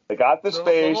 They got the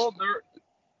space.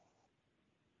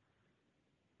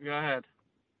 Go ahead.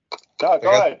 No, go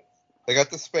ahead. They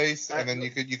got the space, and then you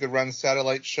could run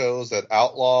satellite shows at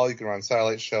Outlaw. You can run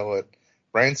satellite show at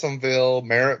Ransomville,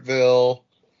 Merrittville.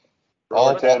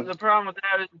 The problem with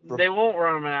that is they won't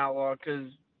run them in Outlaw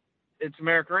because it's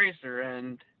American Racer,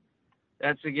 and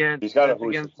that's against dirt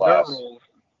rules.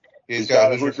 He's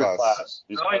got a Hoosier class.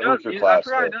 He does have a Hoosier class.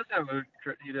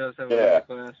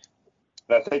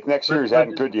 And I think next year he's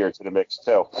adding Goodyear to the mix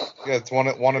too. Yeah, it's one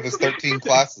of his 13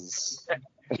 classes.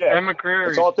 Yeah, and McCreary.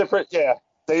 It's all different. Yeah,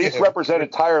 They each represent a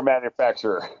tire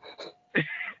manufacturer.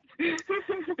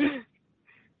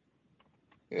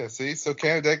 Yeah, see, so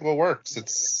Canandaigua works.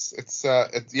 It's a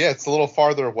little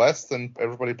farther west than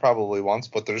everybody probably wants,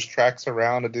 but there's tracks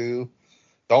around to do.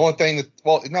 The only thing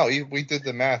we did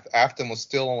the math. Afton was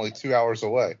still only 2 hours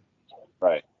away.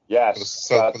 Right. Yes.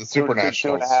 For the Super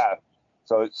Nationals. 2.5.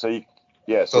 So we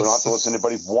don't have to listen to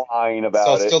anybody whine about it.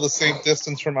 So it's still the same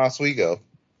distance from Oswego.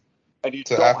 And you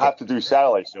don't have to do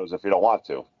satellite shows if you don't want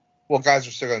to. Well, guys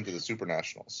are still going to do the Super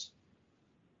Nationals.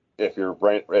 If you're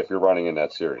running in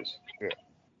that series. Yeah.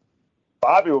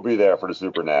 Bobby will be there for the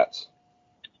Super Nats.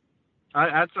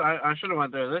 I should have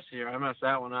went there this year. I messed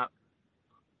that one up.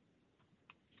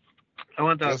 I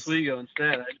went to Oswego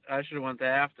instead. I should have went to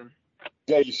Afton.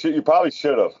 Yeah, you probably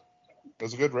should have. It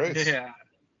was a good race. Yeah.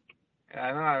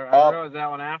 I know. I realized that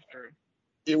one after.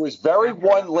 It was very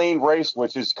one-lane race,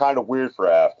 which is kind of weird for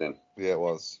Afton. Yeah, it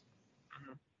was.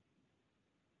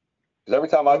 Because every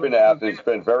time I've been to Afton, it's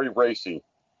been very racy.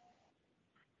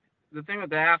 The thing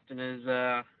with Afton is,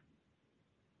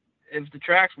 if the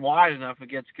track's wide enough, it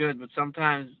gets good. But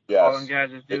sometimes all them guys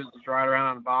just do is just ride around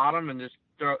on the bottom and just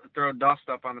throw dust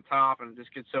up on the top, and it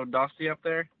just gets so dusty up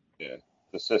there. Yeah,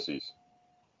 the sissies.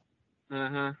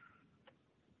 Uh-huh.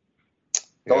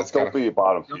 Don't be a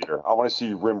bottom feeder. I want to see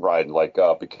you rim riding like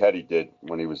Bichetti did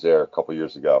when he was there a couple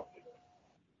years ago.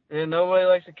 Yeah, nobody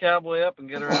likes to cowboy up and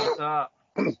get around the top.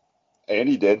 And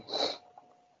he did.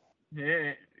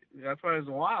 Yeah, that's why he's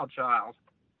a wild child.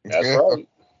 That's right.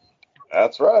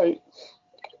 That's right.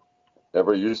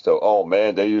 Never used to. Oh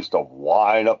man, they used to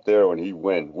whine up there when he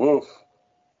win. Woof.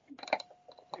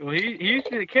 Well, he used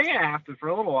to be the king of Afton for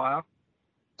a little while.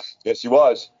 Yes, he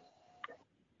was.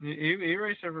 He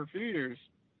raced there for a few years.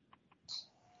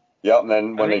 Yep, and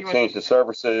then when they changed the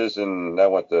services, and that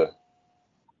went to.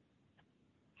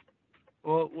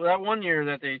 Well, that one year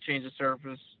that they changed the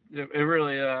surface, it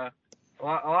really a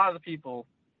lot of the people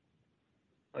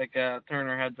turn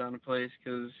their heads on the place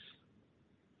because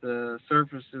the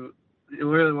surface it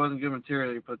really wasn't good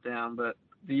material you put down. But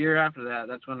the year after that,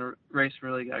 that's when the race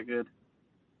really got good.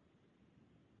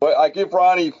 But I give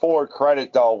Ronnie Ford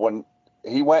credit though when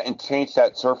he went and changed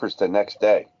that surface the next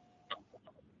day.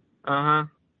 Uh-huh.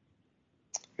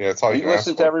 Yeah, that's all he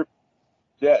listened to every.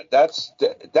 Yeah,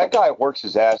 that guy works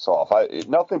his ass off.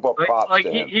 Nothing but props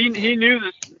to him. He knew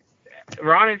this.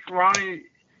 Ronnie,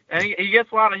 and he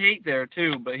gets a lot of hate there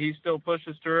too, but he still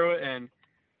pushes through it, and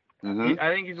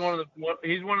I think he's one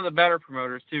of the better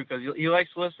promoters too because he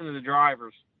likes to listen to the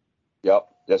drivers. Yep.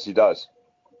 Yes, he does.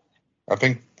 I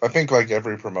think like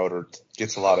every promoter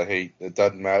gets a lot of hate. It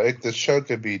doesn't matter. The show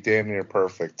could be damn near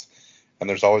perfect, and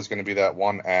there's always going to be that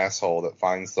one asshole that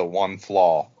finds the one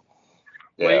flaw.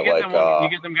 Yeah, well, you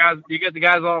get the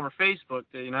guys all over Facebook,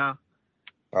 you know.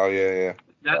 Oh yeah.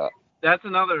 That's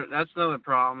another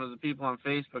problem is the people on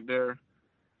Facebook.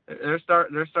 They're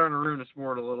starting to ruin the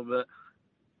sport a little bit.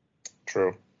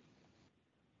 True.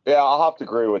 Yeah, I'll have to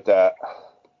agree with that.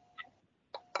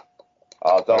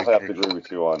 I'll definitely have to agree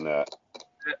with you on that.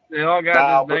 They all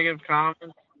got this negative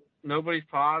comments. Nobody's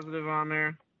positive on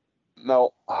there.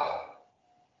 No.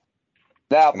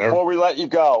 Now, before we let you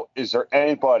go, is there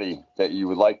anybody that you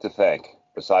would like to thank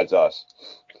besides us?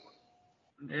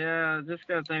 Yeah, just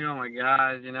got to thank all my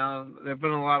guys. You know, they've put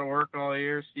in a lot of work all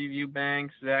year. Steve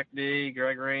Eubanks, Zach D,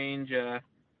 Greg Range.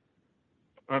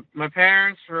 My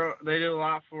parents, they did a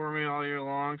lot for me all year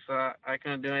long, so I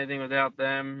couldn't do anything without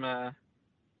them.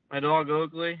 My dog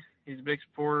Oakley, he's a big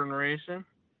supporter in racing.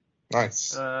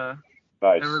 Nice.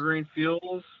 Nice. Evergreen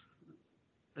Fuels,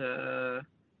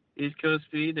 East Coast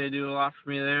Speed, they do a lot for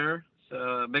me there.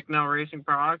 So Bicknell Racing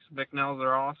Products, Bicknells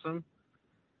are awesome.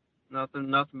 Nothing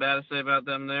bad to say about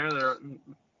them there. They're the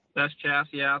best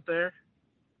chassis out there.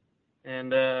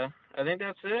 And I think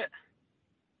that's it.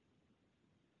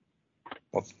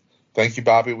 Well, thank you,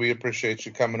 Bobby. We appreciate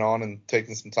you coming on and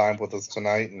taking some time with us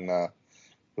tonight, and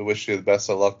we wish you the best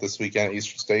of luck this weekend at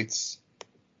Eastern States.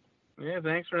 Yeah,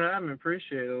 thanks for having me.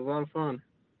 Appreciate it. It was a lot of fun.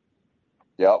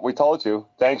 Yeah, we told you.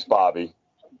 Thanks, Bobby.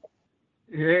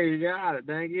 Yeah, you got it.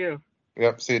 Thank you.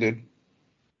 Yep, see you, dude.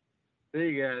 See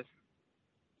you guys.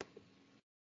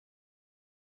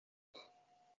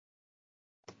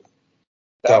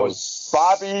 That was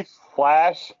Bobby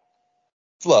Flash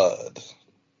Flood.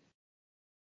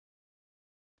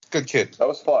 Good kid. That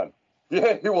was fun.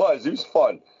 Yeah, he was. He was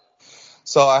fun.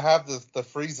 So I have the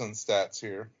Friesen stats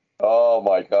here. Oh,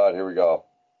 my God. Here we go.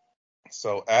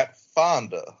 So at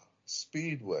Fonda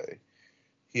Speedway,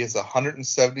 he has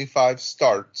 175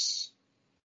 starts,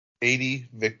 80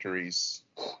 victories.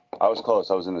 I was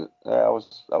close. I was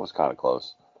kind of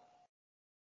close.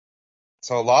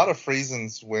 So a lot of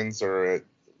Friesen's wins are at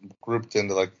grouped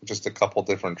into like just a couple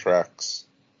different tracks.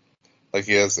 Like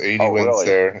he has 80 wins really?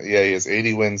 there. Yeah, he has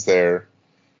 80 wins there.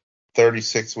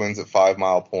 36 wins at 5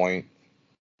 Mile Point.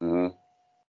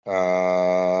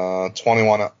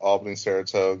 21 at Albany,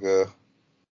 Saratoga.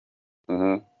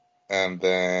 And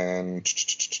then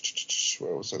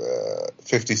where was it at?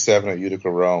 57 at Utica,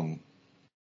 Rome.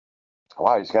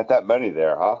 Wow, he's got that many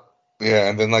there, huh? Yeah,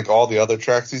 and then like all the other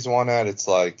tracks he's won at, it's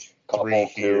like Couple,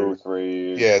 2,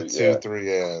 3. Yeah, 2, 3.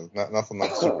 Yeah, nothing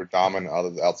like super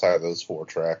dominant outside of those 4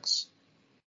 tracks.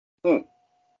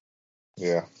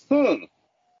 Yeah.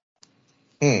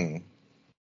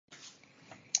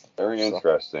 Very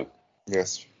interesting.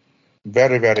 Yes.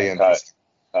 Very, very interesting.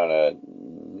 Kind of.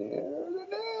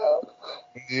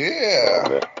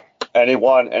 Yeah. And he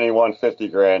won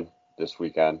 $50,000 this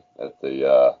weekend at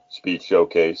the Speed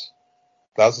Showcase.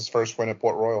 That was his first win at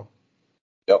Port Royal.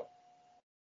 Yep.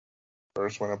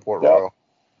 First win at Port Royal.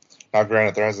 Now,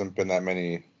 granted, there hasn't been that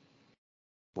many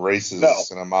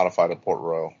races in a modified at Port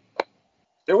Royal.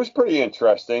 It was pretty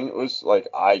interesting. It was like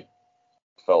I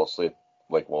fell asleep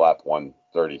like lap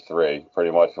 133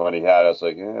 pretty much when he had. I was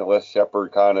like, Les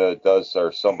Shepard kind of does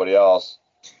or somebody else.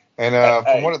 And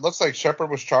from what it looks like,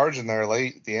 Shepard was charging there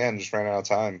late at the end, just ran out of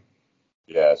time.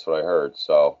 Yeah, that's what I heard.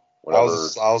 So whatever.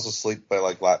 I was asleep by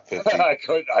like lap 50. I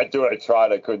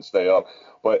tried. I couldn't stay up.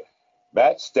 But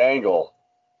Matt Stangl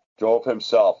drove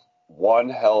himself one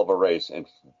hell of a race and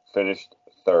finished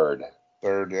third.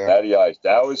 Yeah. Matty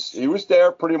Ice. He was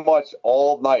there pretty much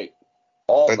all night.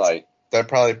 Night. That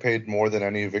probably paid more than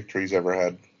any victory he's ever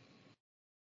had.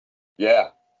 Yeah.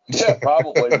 Yeah,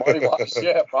 probably. Money-wise,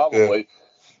 yeah, probably.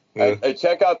 Yeah. And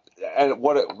check out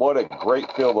what a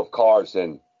great field of cars,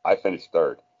 and I finished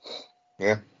third.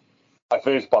 Yeah. I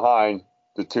finished behind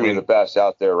the two of the best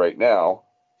out there right now.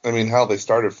 I mean, hell, they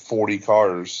started 40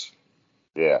 cars.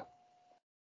 Yeah.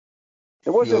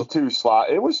 It wasn't too slot.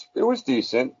 It was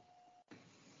decent.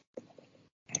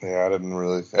 Yeah, I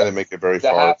didn't make it very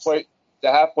far.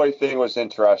 The halfway thing was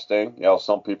interesting.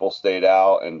 Some people stayed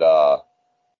out, and but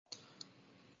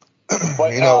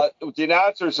the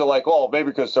announcers are like, "Oh, maybe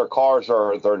because their cars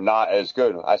they're not as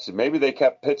good." I said maybe they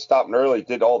kept pit stopping early,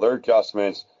 did all their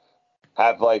adjustments,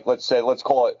 have like let's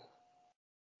call it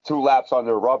 2 laps on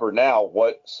their rubber now.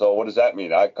 What does that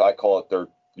mean? I call it they're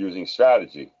using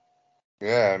strategy.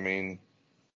 Yeah, I mean,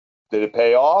 did it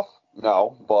pay off?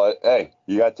 No, but hey,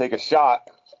 you got to take a shot.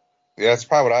 Yeah, that's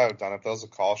probably what I would have done. If there was a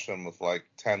caution with like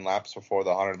 10 laps before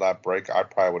the 100-lap break, I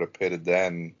probably would have pitted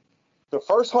then. The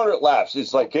first 100 laps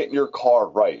is like getting your car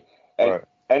right. And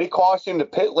any caution, the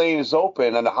pit lane is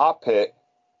open and the hot pit,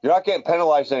 you're not getting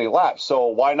penalized any laps. So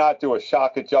why not do a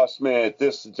shock adjustment,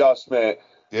 this adjustment?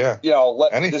 Yeah.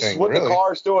 Anything, this is what the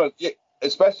car's doing,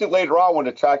 especially later on when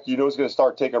the track is going to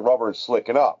start taking rubber and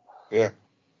slicking up. Yeah.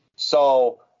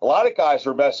 So a lot of guys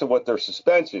were messing with their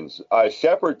suspensions.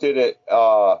 Shepard did it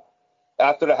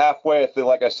after the halfway,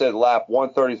 like I said, lap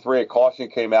 133, a caution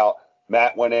came out.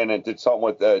 Matt went in and did something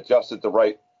with adjusted the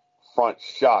right front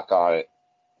shock on it.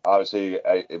 Obviously,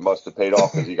 it must have paid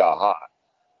off because he got hot.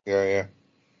 Yeah.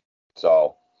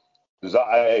 So,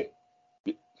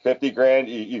 $50,000,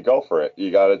 you go for it.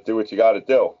 You got to do what you got to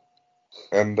do.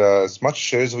 And as much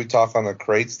shit as we talk on the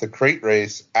crate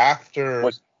race,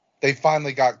 after they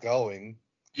finally got going.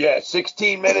 Yeah,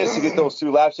 16 minutes to get those 2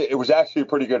 laps. It was actually a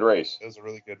pretty good race. It was a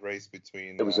really good race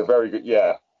between. It was a very good,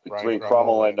 between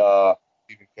Crummell and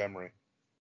Stephen Kemry.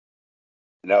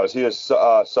 Now, is he a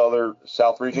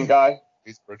South Region guy?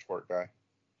 He's a Bridgeport guy.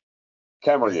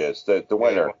 Kemry is the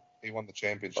winner. He won the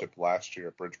championship last year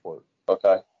at Bridgeport.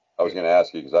 Okay. I was going to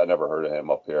ask you because I never heard of him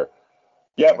up here.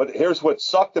 Yeah, but here's what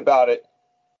sucked about it.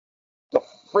 The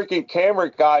freaking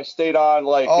Cameron guy stayed on in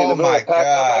the middle of the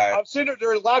pack. I'm sitting there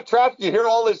during lap traffic. You hear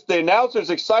all this. The announcer's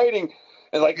exciting,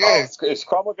 and is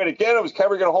Crummell going to get him? Is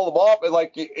Cameron going to hold him off? And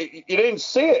you didn't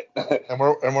see it. and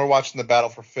we're watching the battle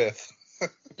for 5th.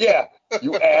 Yeah,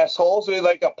 you assholes!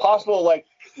 Like a possible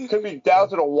could be down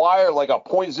to the wire like a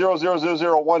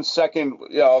 0.00001 second.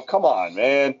 Come on,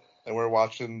 man. And we're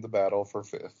watching the battle for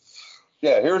 5th.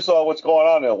 Yeah, here's what's going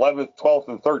on in 11th, 12th,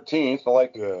 and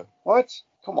 13th. What?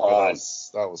 Come on.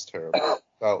 That was terrible.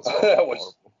 That was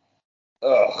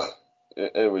horrible.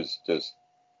 It was just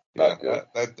not good.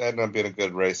 That ended up being a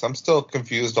good race. I'm still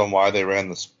confused on why they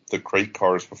ran the crate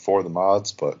cars before the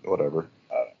mods, but whatever.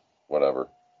 Whatever.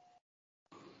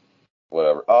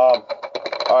 All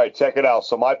right, check it out.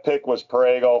 So my pick was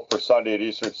Perego for Sunday at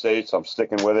Eastern States. I'm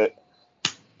sticking with it.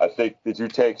 I think,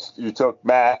 you took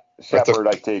Matt Shepard,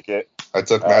 I take it. I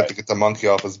took Matt to get the monkey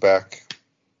off his back.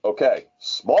 Okay,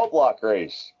 small block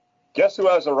race. Guess who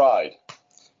has a ride?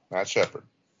 Matt Shepard.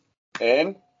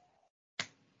 In?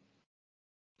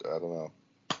 I don't know.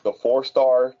 The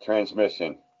 4-star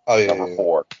transmission. Oh, yeah. Number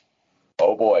 4.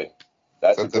 Oh, boy.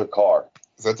 That's a good car.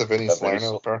 Is that the Vinny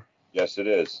Salerno car? Yes, it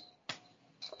is.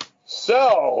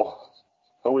 So,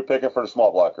 who are we picking for the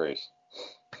small block race?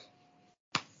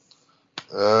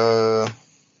 I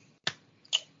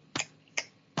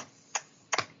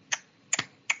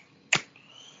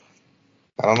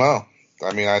don't know.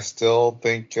 I mean, I still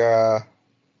think if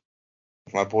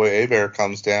my boy Abear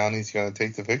comes down, he's going to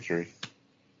take the victory.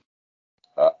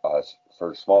 For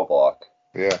the small block.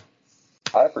 Yeah.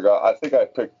 I forgot. I think I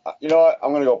picked. You know what? I'm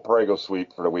going to go Prego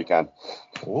Sweep for the weekend.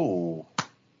 Ooh.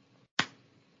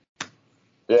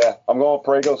 Yeah, I'm going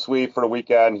Prego Sweep for the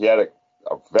weekend. He had a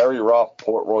very rough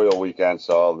Port Royal weekend,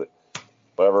 so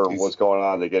whatever was going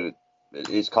on, they get it.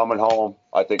 He's coming home.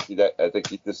 I think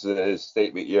this is his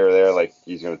statement year there. Like,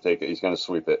 he's going to take it. He's going to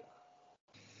sweep it.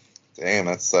 Damn,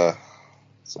 that's a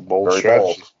bold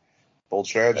strategy. Bold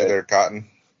strategy there, Cotton.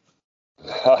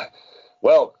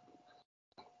 Well,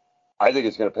 I think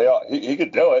it's going to pay off. He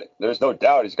could do it. There's no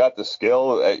doubt. He's got the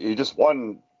skill. He just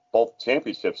won both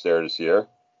championships there this year.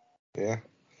 Yeah.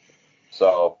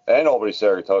 So, and Albany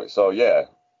Saratoga. So, yeah.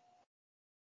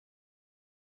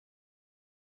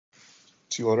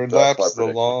 200 laps is a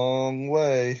long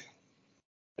way.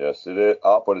 Yes, it is.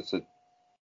 But it's a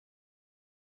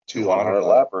 200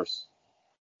 lappers.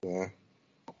 Yeah.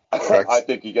 I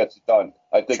think he gets it done.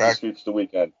 I think he sweeps the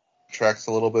weekend. Track's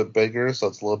a little bit bigger, so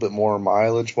it's a little bit more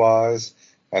mileage-wise.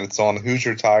 And it's on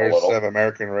Hoosier tires instead of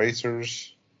American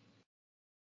Racers.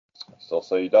 I still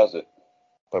say he does it.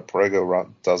 But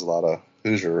Prego does a lot of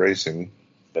Hoosier racing.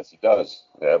 Yes, he does.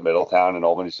 Yeah, Middletown and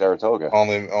Albany Saratoga.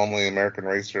 Only American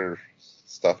Racer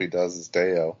stuff he does is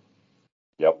Deo.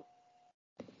 Yep.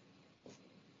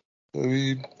 I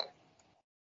mean,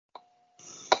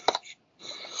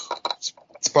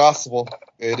 it's possible.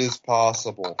 It is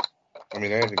possible. I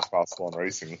mean, anything's possible in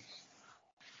racing.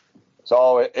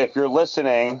 So if you're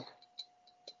listening,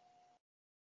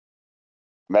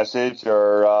 message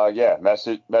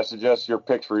us your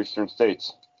picks for Eastern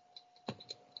States.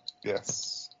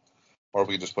 Yes. Or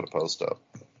we can just put a post up.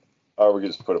 Or we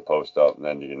can just put a post up, and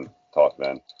then you can talk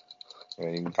then.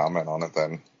 And you can comment on it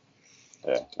then.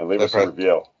 Yeah, and leave us a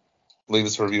review. Leave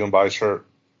us a review and buy a shirt.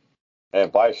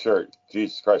 And buy a shirt.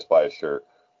 Jesus Christ, buy a shirt.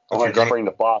 I'm going to bring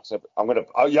the box up. I'm going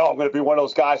to be one of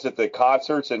those guys at the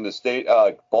concerts and the state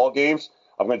ball games.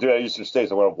 I'm going to do that at Eastern States.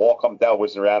 I'm going to walk up and down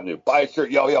Wisner Avenue. Buy a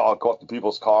shirt. I'll go up to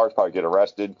people's cars, probably get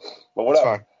arrested. But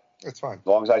whatever. It's fine. As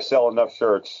long as I sell enough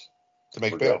shirts. To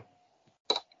make bail.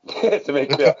 To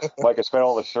make bail. Mike, I spent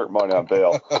all the shirt money on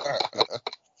bail.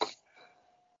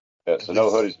 Yeah, so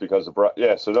no hoodies because of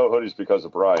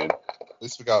Brian. At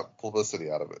least we got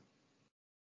publicity out of it.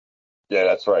 Yeah,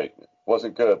 that's right.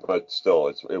 Wasn't good, but still,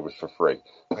 it was for free.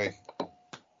 Hey,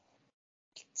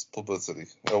 it's publicity.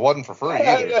 It wasn't for free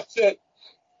either. That's it.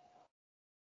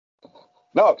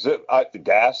 No, because the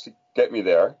gas to get me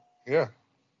there. Yeah.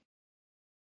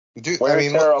 Wear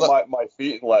and tear on my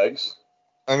feet and legs.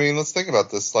 I mean, let's think about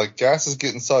this. Like, gas is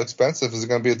getting so expensive. Is it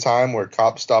going to be a time where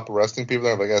cops stop arresting people?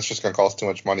 They're like, it's just going to cost too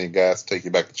much money in gas to take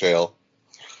you back to jail.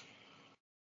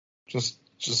 Just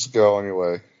go on your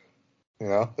way. You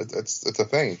know, it's a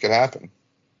thing. It can happen.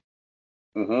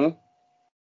 Mm-hmm.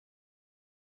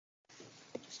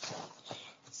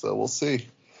 So we'll see.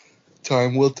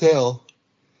 Time will tell.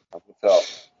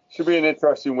 Should be an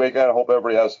interesting weekend. I hope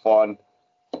everybody has fun.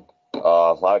 A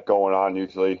lot going on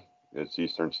usually. It's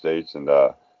Eastern States, and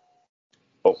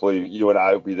hopefully you and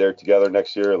I will be there together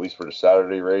next year, at least for the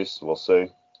Saturday race. We'll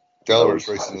see. Delaware's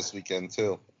racing this weekend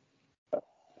too.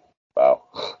 Wow.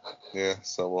 Yeah,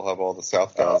 so we'll have all the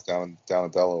South guys down in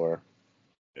Delaware.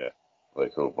 Yeah,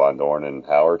 like who? Von Dorn and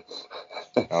Howard.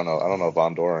 I don't know if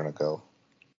Von Dorn will go.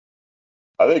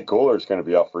 I think Goulart's going to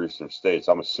be up for Eastern States.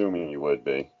 I'm assuming he would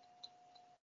be.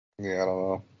 Yeah, I don't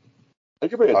know. He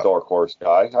could be a dark horse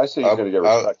guy. I see he's going to get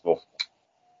respectable.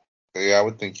 Yeah, I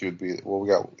would think he would be. Well, we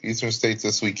got Eastern States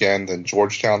this weekend, then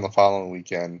Georgetown the following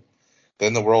weekend,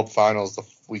 then the World Finals the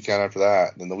weekend after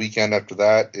that. Then the weekend after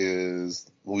that is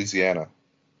Louisiana.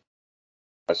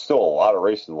 There's still a lot of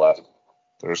racing left.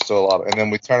 There's still a lot. And then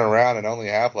we turn around and only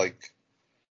have like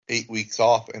 8 weeks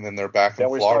off, and then they're back in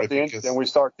Florida. Then we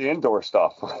start the indoor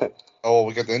stuff.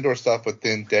 We got the indoor stuff, but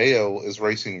then Deo is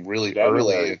racing really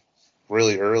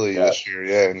early this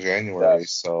year, in January.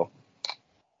 Yes. So,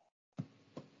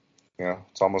 yeah,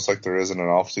 it's almost like there isn't an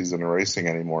off-season of racing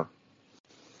anymore.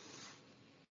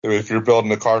 If you're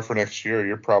building a car for next year,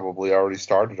 you're probably already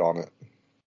started on it.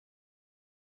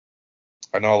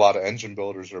 I know a lot of engine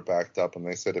builders are backed up, and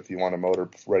they said if you want a motor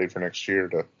ready for next year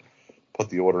to put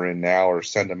the order in now or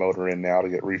send a motor in now to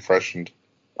get refreshened.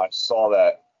 I saw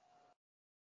that.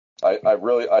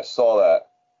 I saw that.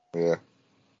 Yeah.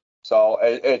 So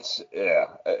it's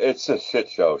a shit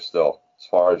show still as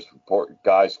far as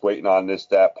guys waiting on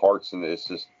that parts, and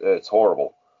it's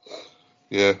horrible.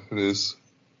 Yeah, it is.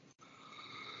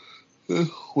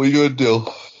 What are you gonna do?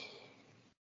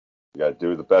 You got to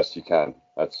do the best you can.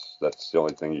 That's the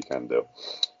only thing you can do.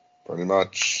 Pretty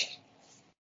much.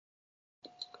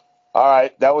 All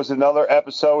right, that was another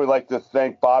episode. We'd like to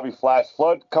thank Bobby Flash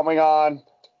Flood coming on.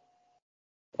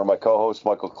 For my co-host,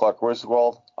 Michael Clark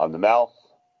Griswold, I'm the Mouth.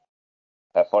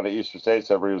 Have fun at Eastern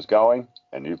States. Everybody was going,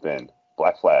 and you've been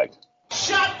Black Flagged.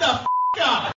 Shut the f*** up!